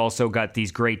 But it's also got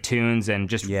these great tunes and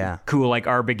just cool, like,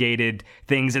 arbigated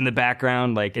things in the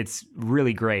background. Like, it's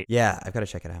really great. Yeah, I've got to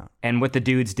check it out. And what the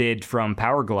dudes did from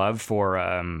Power Glove for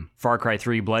Far Cry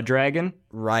 3 Blood Dragon.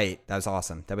 Right. That was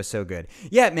awesome. That was so good.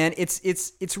 Yeah, man,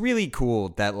 it's really cool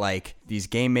that, like, these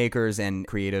game makers and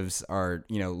creatives are,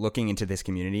 you know, looking into this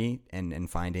community and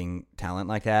finding talent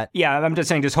like that. Yeah, I'm just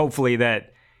saying, just hopefully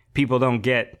that people don't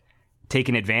get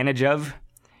taken advantage of.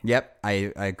 Yep,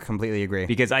 I completely agree.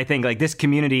 Because I think, like, this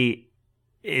community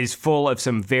is full of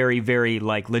some very, very,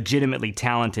 like, legitimately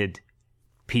talented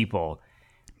people.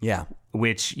 Yeah.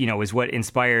 Which, you know, is what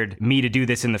inspired me to do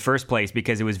this in the first place,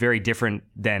 because it was very different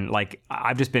than, like,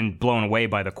 I've just been blown away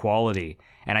by the quality.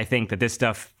 And I think that this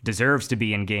stuff deserves to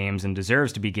be in games and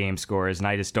deserves to be game scores. And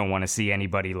I just don't want to see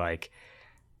anybody, like,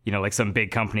 you know, like some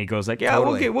big company goes like, yeah,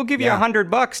 totally. we'll give you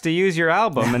 $100 to use your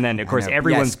album. And then, of course,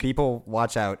 everyone's... Yes, people,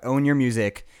 watch out. Own your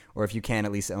music, or if you can,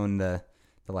 at least own the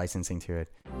licensing to it.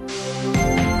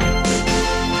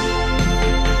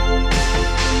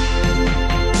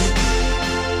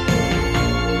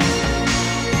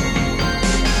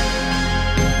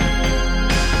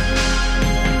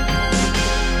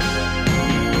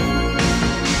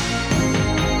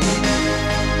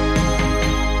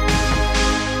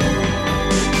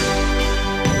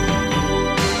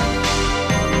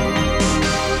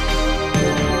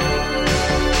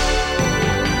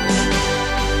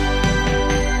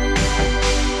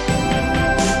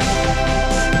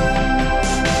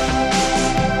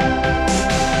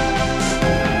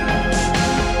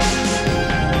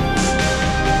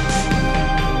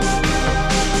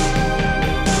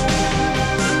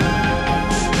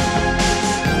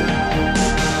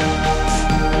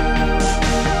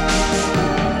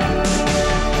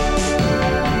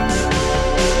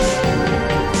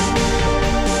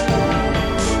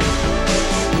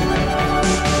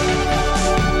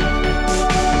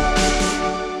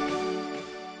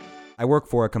 I work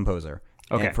for a composer,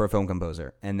 for a film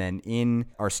composer. And then in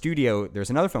our studio,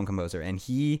 there's another film composer, and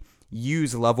he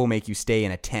used Love Will Make You Stay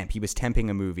in a temp. He was temping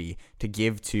a movie to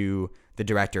give to the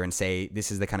director and say,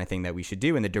 this is the kind of thing that we should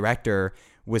do. And the director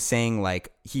was saying,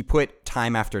 like, he put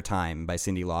Time After Time by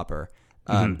Cyndi Lauper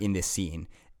in this scene.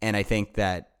 And I think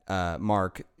that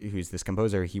Mark, who's this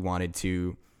composer, he wanted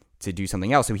to do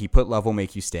something else. So he put Love Will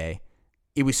Make You Stay.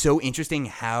 It was so interesting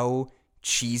how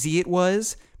cheesy it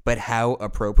was, but how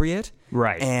appropriate.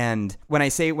 Right. And when I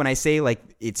say like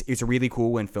it's really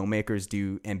cool when filmmakers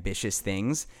do ambitious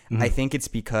things, I think it's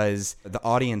because the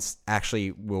audience actually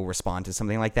will respond to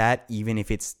something like that, even if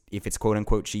it's quote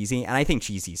unquote cheesy. And I think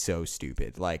cheesy's so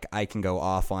stupid. Like, I can go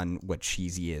off on what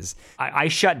cheesy is. I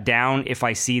shut down if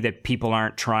I see that people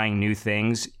aren't trying new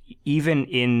things, even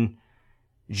in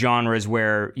genres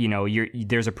where, you know,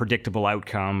 there's a predictable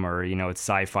outcome, or, you know, it's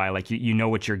sci-fi, like you know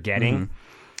what you're getting.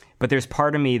 But there's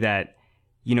part of me that,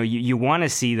 you know, you want to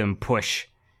see them push,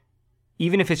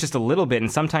 even if it's just a little bit.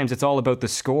 And sometimes it's all about the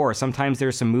score. Sometimes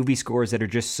there's some movie scores that are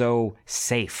just so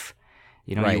safe.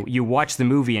 You know, you watch the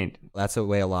movie and... That's the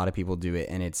way a lot of people do it.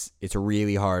 And it's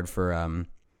really hard for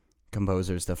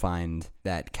composers to find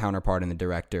that counterpart in the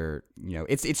director. You know,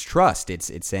 it's trust.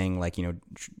 It's saying like, you know,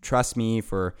 trust me,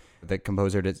 for the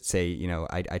composer to say, you know,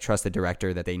 I trust the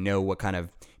director that they know what kind of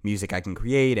music I can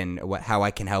create and how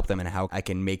I can help them and how I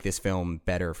can make this film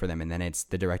better for them. And then it's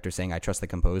the director saying, I trust the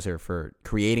composer for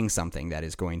creating something that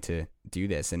is going to do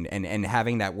this. And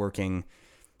having that working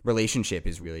relationship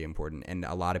is really important. And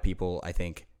a lot of people, I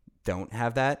think, don't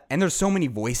have that. And there's so many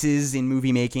voices in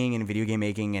movie making and video game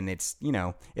making, and it's, you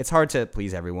know, it's hard to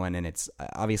please everyone. And it's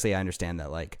obviously, I understand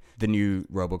that like the new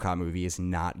RoboCop movie is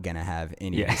not gonna have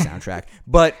any of the soundtrack,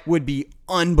 but would be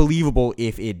unbelievable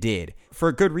if it did,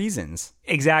 for good reasons.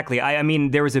 Exactly. I mean,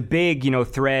 there was a big, you know,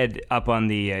 thread up on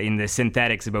the in the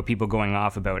synthetics about people going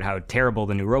off about how terrible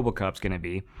the new RoboCop's going to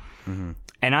be. Mm-hmm.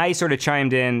 And I sort of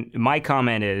chimed in. My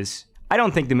comment is, I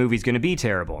don't think the movie's going to be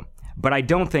terrible, but I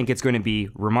don't think it's going to be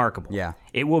remarkable. Yeah.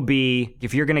 It will be,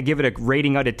 if you're going to give it a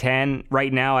rating out of 10,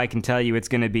 right now I can tell you it's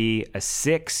going to be a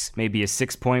 6, maybe a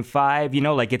 6.5. You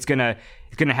know, like it's going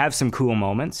to have some cool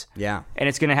moments. Yeah. And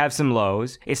it's going to have some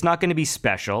lows. It's not going to be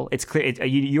special. It's clear.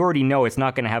 You already know it's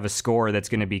not going to have a score that's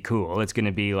going to be cool. It's going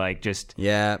to be like just...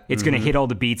 Yeah. It's going to hit all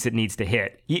the beats it needs to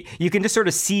hit. You can just sort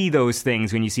of see those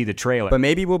things when you see the trailer. But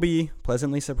maybe we'll be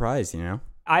pleasantly surprised, you know?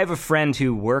 I have a friend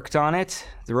who worked on it,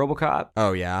 the RoboCop.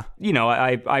 Oh, yeah? You know,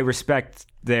 I respect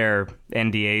their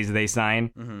NDAs they sign.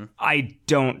 Mm-hmm. I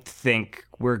don't think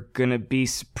we're going to be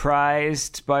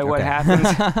surprised by what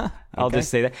happens. I'll just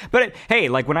say that. But hey,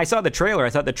 like when I saw the trailer, I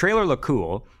thought the trailer looked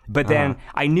cool. But then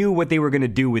I knew what they were going to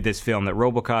do with this film, that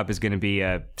RoboCop is going to be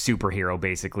a superhero,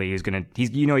 basically. You're going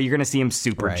to see him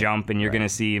super jump, and you're going to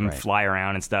see him fly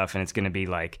around and stuff. And it's going to be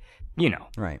like, you know.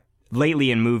 Right.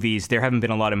 Lately in movies, there haven't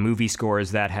been a lot of movie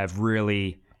scores that have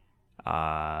really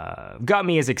got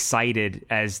me as excited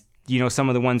as, you know, some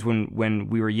of the ones when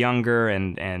we were younger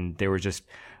and there were just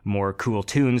more cool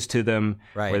tunes to them.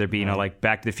 Right. Whether it be, you know, like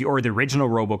Back to the Future or the original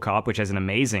RoboCop, which has an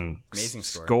amazing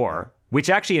score. Which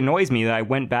actually annoys me that I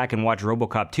went back and watched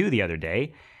RoboCop 2 the other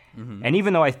day. Mm-hmm. And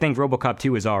even though I think RoboCop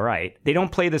 2 is all right, they don't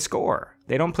play the score.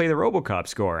 They don't play the RoboCop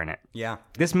score in it. Yeah.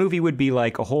 This movie would be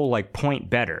like a whole like point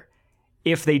better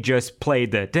if they just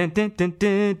played the dun, dun, dun,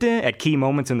 dun, dun at key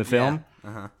moments in the film. Yeah.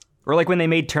 Uh-huh. Or like when they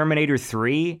made Terminator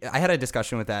 3. I had a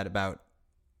discussion with that about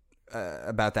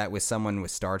that with someone with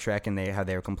Star Trek, and how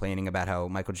they were complaining about how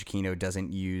Michael Giacchino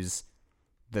doesn't use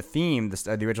the theme,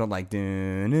 the original like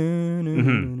dun, dun, dun, dun,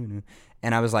 dun.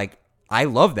 And I was like, I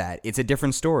love that. It's a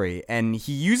different story, and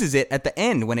he uses it at the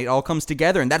end when it all comes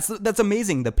together, and that's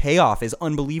amazing. The payoff is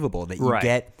unbelievable that you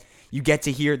get. You get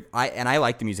to hear, I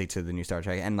like the music to the new Star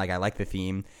Trek, and like I like the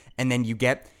theme, and then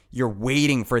you're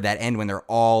waiting for that end when they're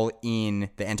all in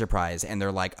the Enterprise and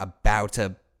they're like about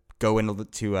to go into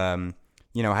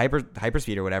you know,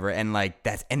 hyperspeed or whatever, and like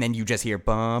and then you just hear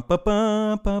bum ba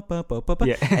bum ba ba ba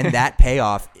ba, and that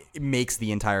payoff makes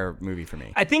the entire movie for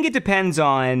me. I think it depends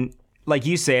on, like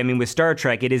you say, I mean, with Star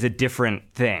Trek, it is a different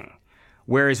thing.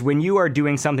 Whereas when you are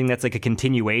doing something that's like a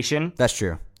continuation, that's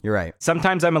true. You're right.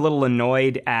 Sometimes I'm a little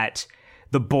annoyed at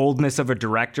the boldness of a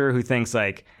director who thinks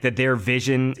like that their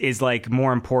vision is like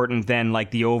more important than like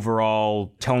the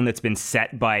overall tone that's been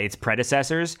set by its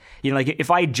predecessors. You know, like if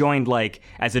I joined like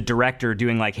as a director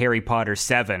doing like Harry Potter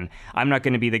 7, I'm not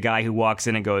going to be the guy who walks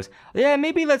in and goes, yeah,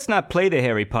 maybe let's not play the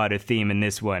Harry Potter theme in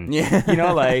this one. Yeah. You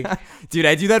know, like, dude,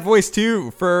 I do that voice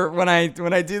too for when I do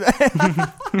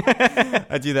that.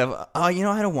 I do that. Oh, you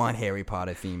know, I don't want Harry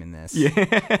Potter theme in this. Yeah.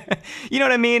 You know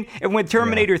what I mean? And with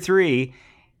Terminator 3,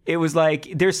 it was like,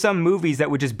 there's some movies that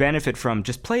would just benefit from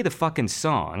just play the fucking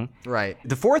song. Right.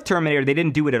 The fourth Terminator, they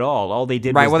didn't do it at all. All they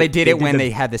did was... Right, well, they did it when they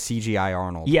had the CGI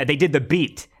Arnold. Yeah, they did the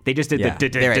beat. They just did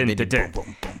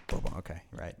Okay,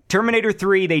 right. Terminator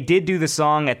 3, they did do the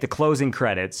song at the closing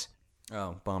credits.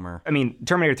 Oh, bummer. I mean,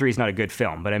 Terminator 3 is not a good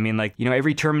film, but I mean, like, you know,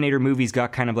 every Terminator movie's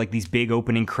got kind of like these big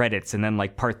opening credits, and then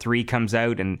like part 3 comes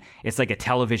out, and it's like a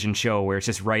television show where it's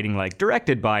just writing like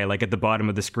directed by, like at the bottom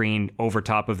of the screen over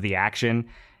top of the action.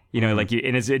 You know, like,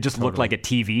 and it just looked like a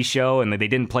TV show, and they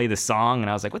didn't play the song, and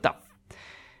I was like, what the...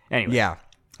 Anyway. Yeah,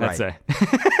 that's right.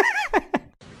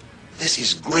 This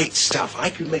is great stuff. I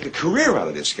could make a career out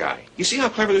of this guy. You see how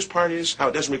clever this part is? How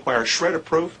it doesn't require a shred of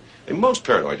proof? And most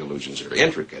paranoid delusions are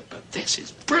intricate, but this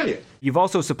is brilliant. You've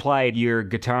also supplied your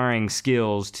guitaring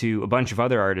skills to a bunch of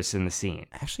other artists in the scene.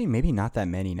 Actually, maybe not that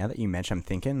many. Now that you mention, I'm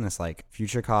thinking this like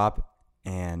Future Cop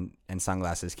and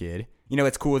Sunglasses Kid. You know,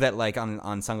 it's cool that like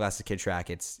on Sunglasses Kid track,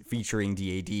 it's featuring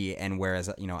DAD, and whereas,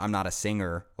 you know, I'm not a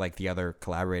singer like the other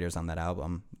collaborators on that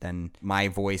album, then my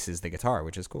voice is the guitar,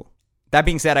 which is cool. That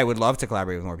being said, I would love to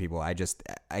collaborate with more people. I just,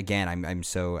 again,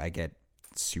 I get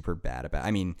super bad about.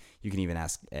 I mean, you can even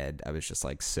ask Ed. I was just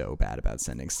like so bad about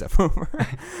sending stuff over.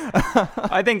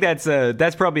 I think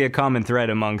that's probably a common thread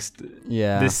amongst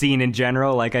the scene in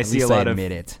general. Like I see a lot of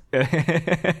it.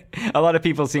 a lot of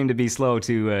people seem to be slow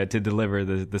to deliver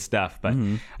the stuff, but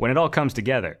when it all comes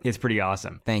together, it's pretty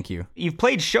awesome. Thank you. You've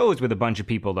played shows with a bunch of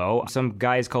people though. Some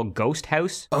guys called Ghost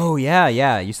House. Oh yeah.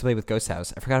 I used to play with Ghost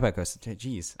House. I forgot about Ghost.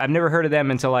 Jeez. I've never heard of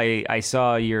them until I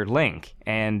saw your link.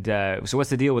 And so what's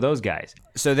the deal with those guys?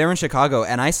 So they're in Chicago,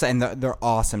 and they're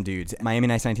awesome dudes. Miami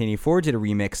Nights 1984 did a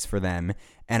remix for them,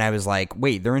 and I was like,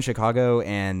 wait, they're in Chicago,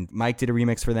 and Mike did a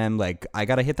remix for them. Like, I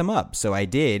gotta hit them up. So I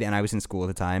did, and I was in school at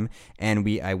the time, and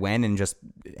I went and just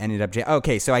ended up.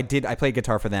 Okay, so I played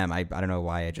guitar for them. I don't know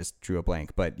why I just drew a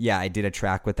blank, but yeah, I did a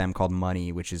track with them called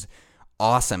Money, which is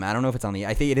awesome. I don't know if it's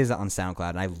I think it is on SoundCloud,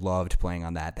 and I loved playing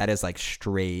on that. That is like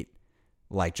straight,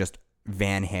 like just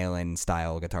Van Halen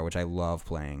style guitar, which I love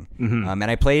playing.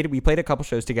 And we played a couple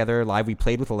shows together live. We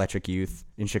played with Electric Youth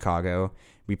in Chicago.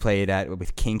 We played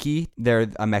with Kinky. They're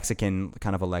a Mexican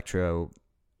kind of electro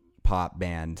pop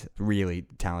band, really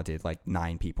talented, like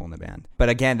 9 people in the band. But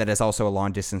again, that is also a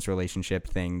long distance relationship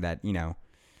thing that, you know,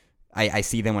 I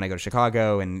see them when I go to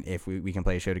Chicago, and if we can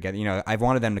play a show together, you know, I've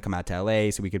wanted them to come out to LA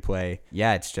so we could play.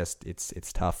 Yeah, it's just,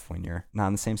 it's tough when you're not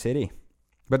in the same city.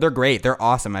 But they're great. They're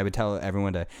awesome. I would tell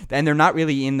everyone to. And they're not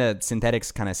really in the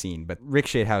synthetics kind of scene, but Rick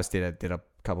Shithouse did a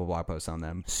couple blog posts on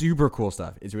them. Super cool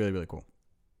stuff. It's really, really cool.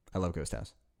 I love Ghost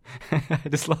House. I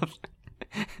just love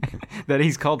that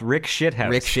he's called Rick Shithouse.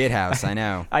 Rick Shithouse, I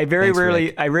know. I very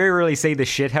rarely say the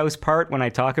shithouse part when I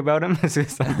talk about him. It's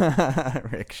just like,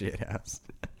 Rick Shithouse.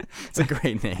 It's a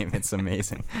great name. It's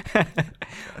amazing.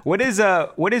 What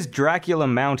is Dracula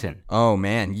Mountain? Oh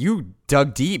man, you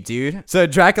dug deep, dude. So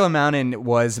Dracula Mountain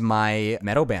was my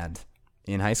metal band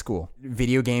in high school.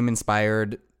 Video game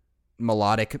inspired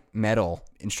melodic metal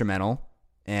instrumental.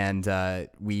 And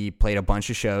we played a bunch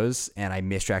of shows, and I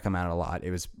miss Dracula Mountain a lot.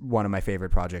 It was one of my favorite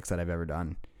projects that I've ever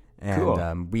done. And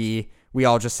cool. We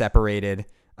all just separated.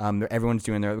 Everyone's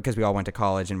doing because we all went to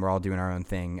college, and we're all doing our own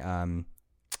thing.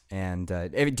 Do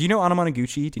you know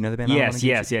Anamanaguchi? Do you know the band? Yes,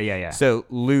 Anamanaguchi? yeah. So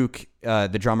Luke,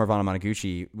 the drummer of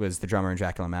Anamanaguchi, was the drummer in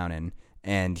Dracula Mountain,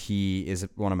 and he is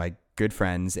one of my good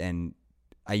friends. And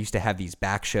I used to have these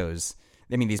back shows.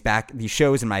 I mean, these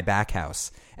shows in my back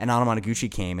house, and Anamanaguchi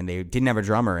came, and they didn't have a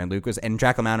drummer, and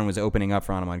Dracula Mountain was opening up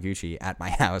for Anamanaguchi at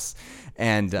my house,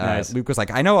 and nice. Luke was like,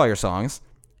 I know all your songs,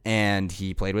 and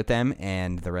he played with them,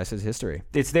 and the rest is history.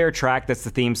 It's their track that's the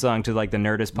theme song to like the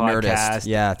Nerdist podcast. Nerdist.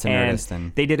 Yeah, to Nerdist.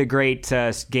 And they did a great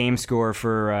game score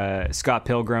for Scott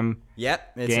Pilgrim.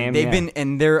 Yep.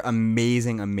 They're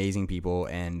amazing, amazing people,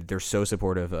 and they're so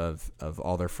supportive of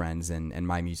all their friends and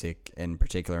my music in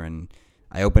particular, and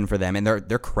I open for them, and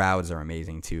their crowds are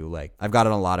amazing too. Like, I've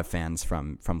gotten a lot of fans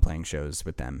from playing shows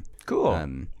with them. Cool.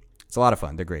 It's a lot of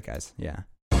fun. They're great guys. Yeah.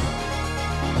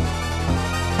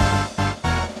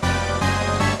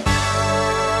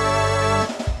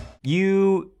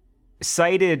 You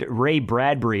cited Ray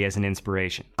Bradbury as an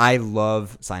inspiration. I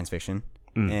love science fiction,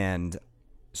 and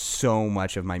so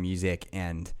much of my music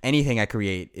and anything I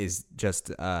create is just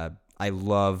I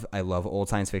love old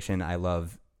science fiction. I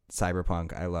love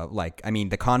cyberpunk. I love,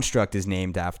 The Construct is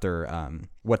named after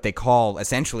what they call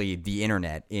essentially the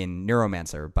internet in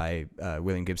Neuromancer by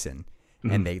William Gibson.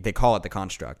 And they call it The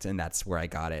Construct, and that's where I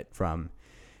got it from.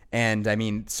 And I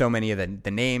mean, so many of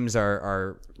the names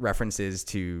are references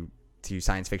to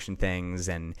science fiction things,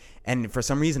 and for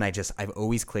some reason I've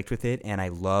always clicked with it, and I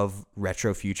love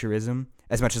retrofuturism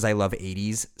as much as I love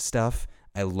 80s stuff.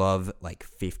 I love like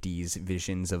 50s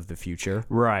visions of the future.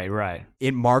 Right.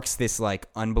 It marks this like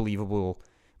unbelievable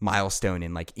milestone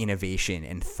in like innovation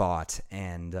and thought,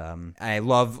 and I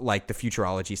love like the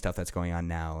futurology stuff that's going on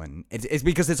now, and it's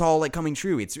because it's all like coming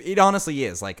true. It honestly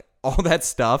is like all that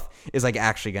stuff is like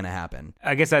actually gonna happen.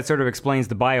 I guess that sort of explains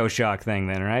the BioShock thing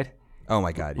then, right? Oh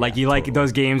my god! Like yeah, you totally. like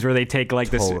those games where they take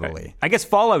like this. Totally. I guess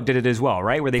Fallout did it as well,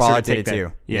 right? Where they Fallout sort of take did it that.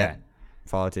 too. Yeah. Yep.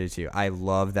 Fallout did it too. I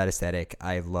love that aesthetic.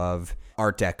 I love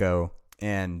Art Deco,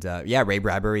 and Ray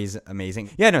Bradbury's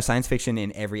amazing. Yeah, no, science fiction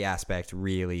in every aspect,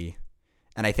 really.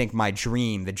 And I think the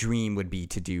dream would be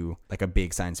to do like a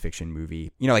big science fiction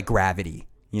movie, like Gravity.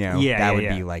 That would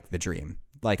be like the dream,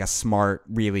 like a smart,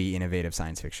 really innovative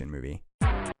science fiction movie.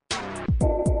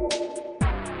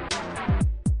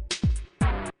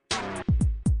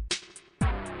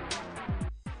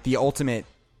 The ultimate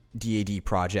DAD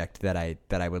project that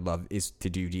I would love is to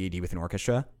do DAD with an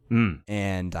orchestra.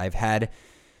 And I've had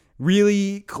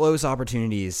really close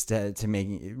opportunities to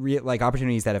make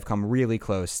opportunities that have come really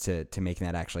close to making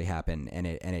that actually happen, and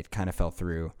it kind of fell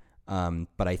through.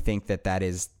 But I think that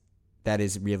is that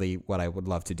is really what I would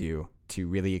love to do, to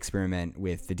really experiment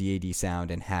with the DAD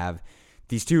sound and have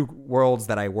these two worlds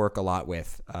that I work a lot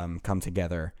with come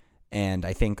together. And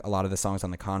I think a lot of the songs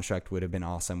on The Construct would have been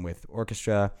awesome with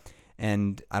orchestra.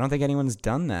 And I don't think anyone's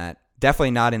done that.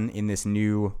 Definitely not in this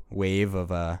new wave of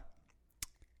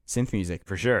synth music.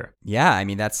 For sure. Yeah, I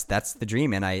mean, that's the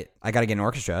dream. And I got to get an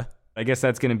orchestra. I guess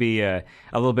that's going to be a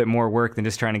little bit more work than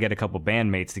just trying to get a couple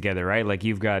bandmates together, right? Like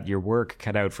you've got your work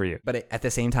cut out for you. But at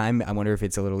the same time, I wonder if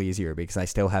it's a little easier because I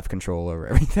still have control over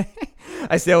everything.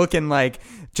 I still can like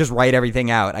just write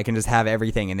everything out. I can just have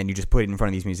everything, and then you just put it in front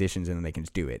of these musicians, and then they can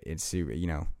just do it. It's, you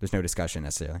know, there's no discussion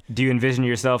necessarily. Do you envision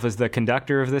yourself as the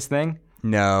conductor of this thing?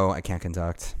 No, I can't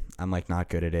conduct. I'm like not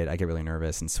good at it. I get really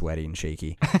nervous and sweaty and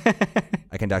shaky.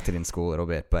 I conducted in school a little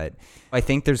bit, but I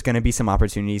think there's going to be some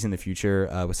opportunities in the future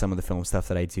with some of the film stuff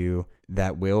that I do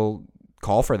that will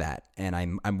call for that, and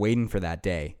I'm waiting for that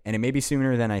day. And it may be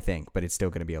sooner than I think, but it's still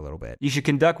going to be a little bit. You should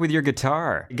conduct with your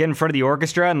guitar. Get in front of the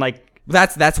orchestra and like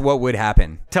that's what would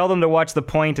happen. Tell them to watch the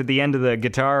point at the end of the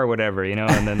guitar or whatever, you know,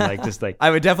 and then like just like I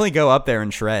would definitely go up there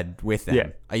and shred with them. Yeah.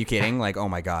 Are you kidding? Like, oh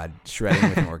my god, shredding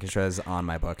with an orchestra is on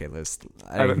my bucket list.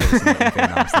 I don't even listen to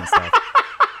anything nonsense stuff.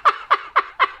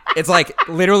 It's like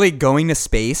literally going to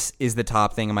space is the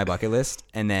top thing on my bucket list,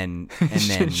 and then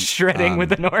shredding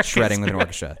with an orchestra. Shredding with an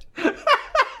orchestra.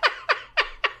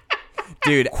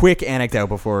 Dude, quick anecdote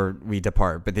before we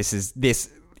depart, but this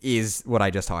is what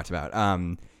I just talked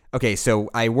about. Okay, so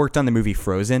I worked on the movie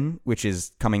Frozen, which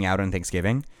is coming out on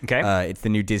Thanksgiving. Okay. It's the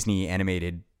new Disney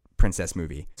animated princess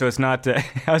movie. So it's not, I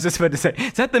was just about to say,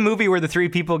 is that the movie where the three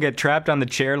people get trapped on the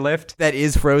chairlift? That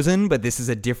is Frozen, but this is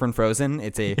a different Frozen.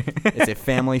 It's a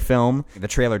family film. The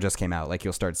trailer just came out. Like,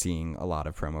 you'll start seeing a lot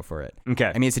of promo for it.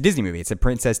 Okay. I mean, it's a Disney movie. It's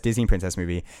a Disney princess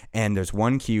movie. And there's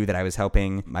one cue that I was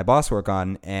helping my boss work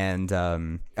on. And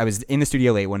I was in the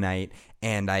studio late one night,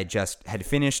 and I just had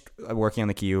finished working on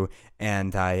the cue.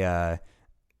 And I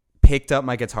picked up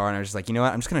my guitar, and I was just like, you know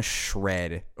what? I'm just going to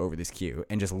shred over this cue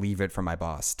and just leave it for my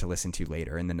boss to listen to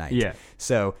later in the night. Yeah.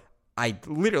 So I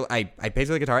picked up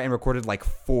the guitar and recorded like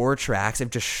 4 tracks of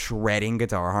just shredding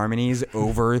guitar harmonies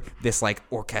over this like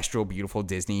orchestral, beautiful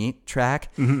Disney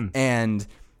track. Mm-hmm. And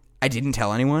I didn't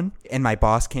tell anyone. And my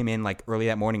boss came in like early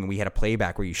that morning, and we had a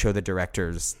playback where you show the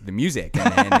directors the music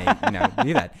and they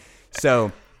do that.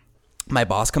 So my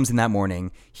boss comes in that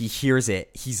morning. He hears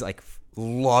it. He's like,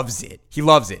 loves it. He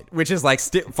loves it, which is like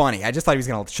funny. I just thought he was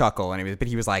gonna chuckle, but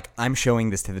he was like, "I'm showing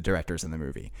this to the directors in the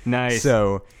movie." Nice.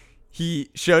 So he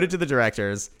showed it to the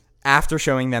directors after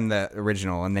showing them the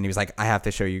original, and then he was like, "I have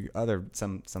to show you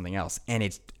something else." And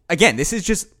it's again, this is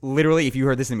just literally, if you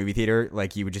heard this in the movie theater,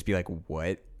 like you would just be like,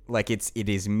 "What?" Like it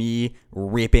is me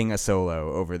ripping a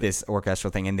solo over this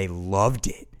orchestral thing, and they loved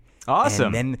it.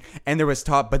 Awesome. And there was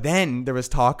talk, but then there was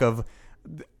talk of.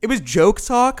 It was joke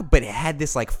talk, but it had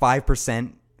this like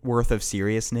 5% worth of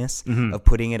seriousness of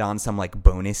putting it on some like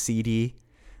bonus CD,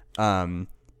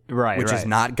 which is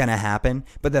not gonna happen.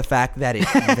 But the fact that it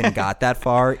even got that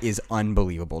far is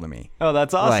unbelievable to me. Oh,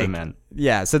 that's awesome, like, man.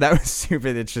 Yeah, so that was super.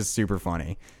 It's just super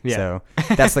funny. Yeah. So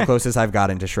that's the closest I've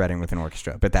gotten to shredding with an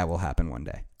orchestra, but that will happen one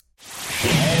day.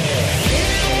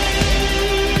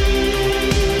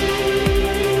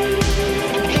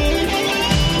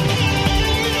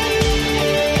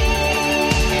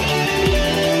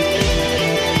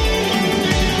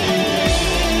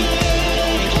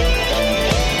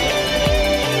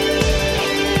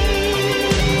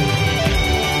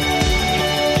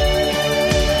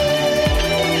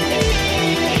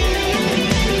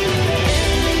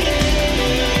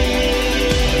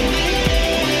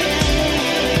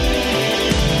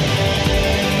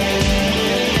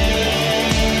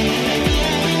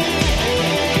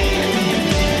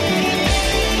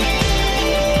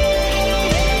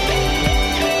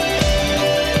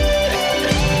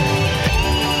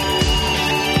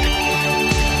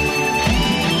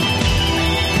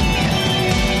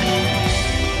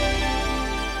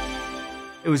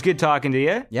 It was good talking to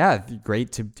you. Yeah,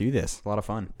 great to do this. A lot of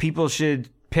fun. People should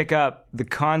pick up The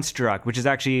Construct, which is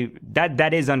actually,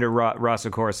 that is under Rosso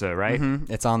Corsa, right?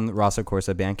 Mm-hmm. It's on Rosso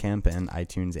Corsa Bandcamp and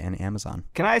iTunes and Amazon.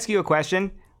 Can I ask you a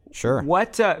question? Sure.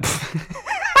 What,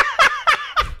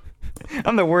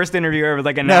 I'm the worst interviewer ever,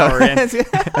 like an hour in.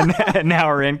 An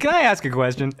hour in. Can I ask a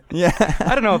question? Yeah.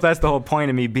 I don't know if that's the whole point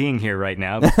of me being here right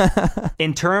now.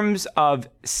 In terms of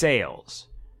sales,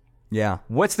 yeah,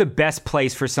 what's the best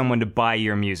place for someone to buy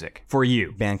your music for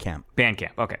you? Bandcamp. Bandcamp.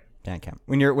 Okay. Bandcamp.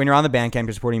 When you're on the Bandcamp,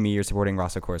 you're supporting me. You're supporting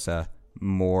Rosso Corsa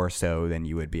more so than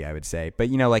you would be, I would say. But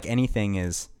like anything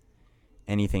is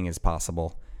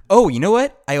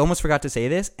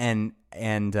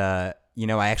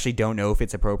I actually don't know if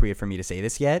it's appropriate for me to say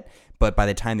this yet, but by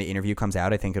the time the interview comes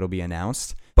out, I think it'll be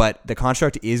announced. But the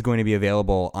Construct is going to be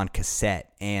available on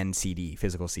cassette and CD,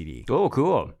 physical CD. Oh,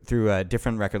 cool. Through a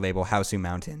different record label, Hausu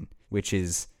Mountain, which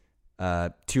is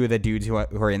two of the dudes who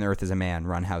are in Earth as a Man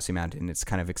run Hausu Mountain. It's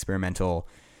kind of experimental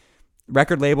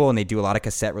record label, and they do a lot of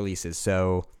cassette releases.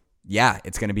 So yeah,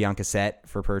 it's going to be on cassette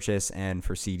for purchase and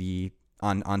for CD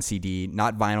on CD,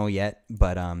 not vinyl yet,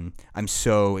 but I'm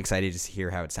so excited to hear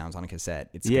how it sounds on a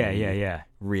cassette. It's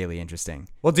really interesting.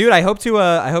 Well, dude, I hope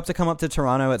to come up to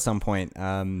Toronto at some point.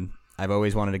 I've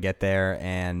always wanted to get there,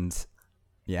 and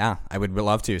yeah, I would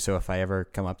love to. So if I ever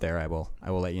come up there, I will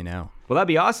let you know. Well, that'd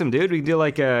be awesome, dude. We could do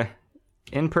like a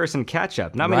in-person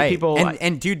catch-up. Not many people...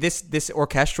 And dude, this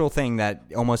orchestral thing that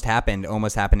almost happened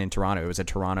in Toronto. It was a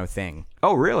Toronto thing.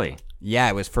 Oh, really? Yeah,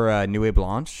 it was for Nuit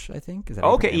Blanche, I think. Is that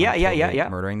okay? Yeah.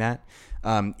 Murdering that.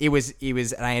 It was,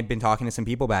 and I had been talking to some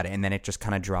people about it, and then it just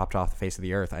kind of dropped off the face of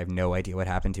the earth. I have no idea what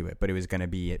happened to it, but it was going to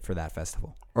be it for that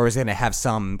festival, or it was going to have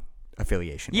some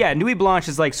affiliation. Yeah, Nuit Blanche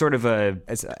is like sort of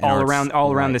all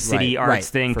around the city arts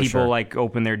thing. People like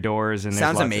open their doors, and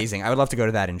sounds amazing. I would love to go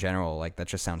to that in general. Like that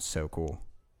just sounds so cool.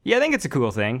 Yeah, I think it's a cool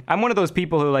thing. I'm one of those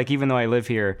people who, like, even though I live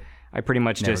here, I pretty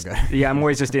much Never just go. Yeah, I'm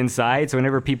always just inside. So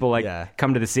whenever people like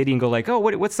come to the city and go like, oh,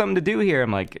 what's something to do here?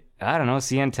 I'm like, I don't know,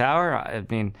 CN Tower. I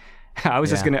mean, I was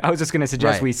just gonna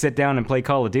suggest we sit down and play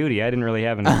Call of Duty. I didn't really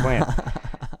have any plan.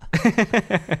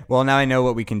 Well, now I know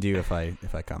what we can do if I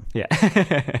come. Yeah.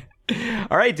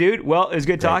 All right, dude. Well, it was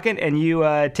good talking, and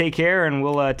you take care, and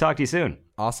we'll talk to you soon.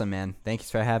 Awesome, man. Thanks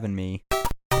for having me.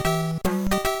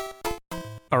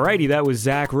 Alrighty, that was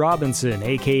Zach Robinson,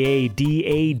 aka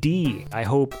DAD. I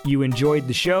hope you enjoyed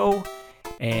the show,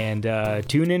 and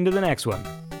tune into the next one.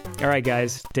 Alright,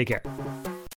 guys, take care.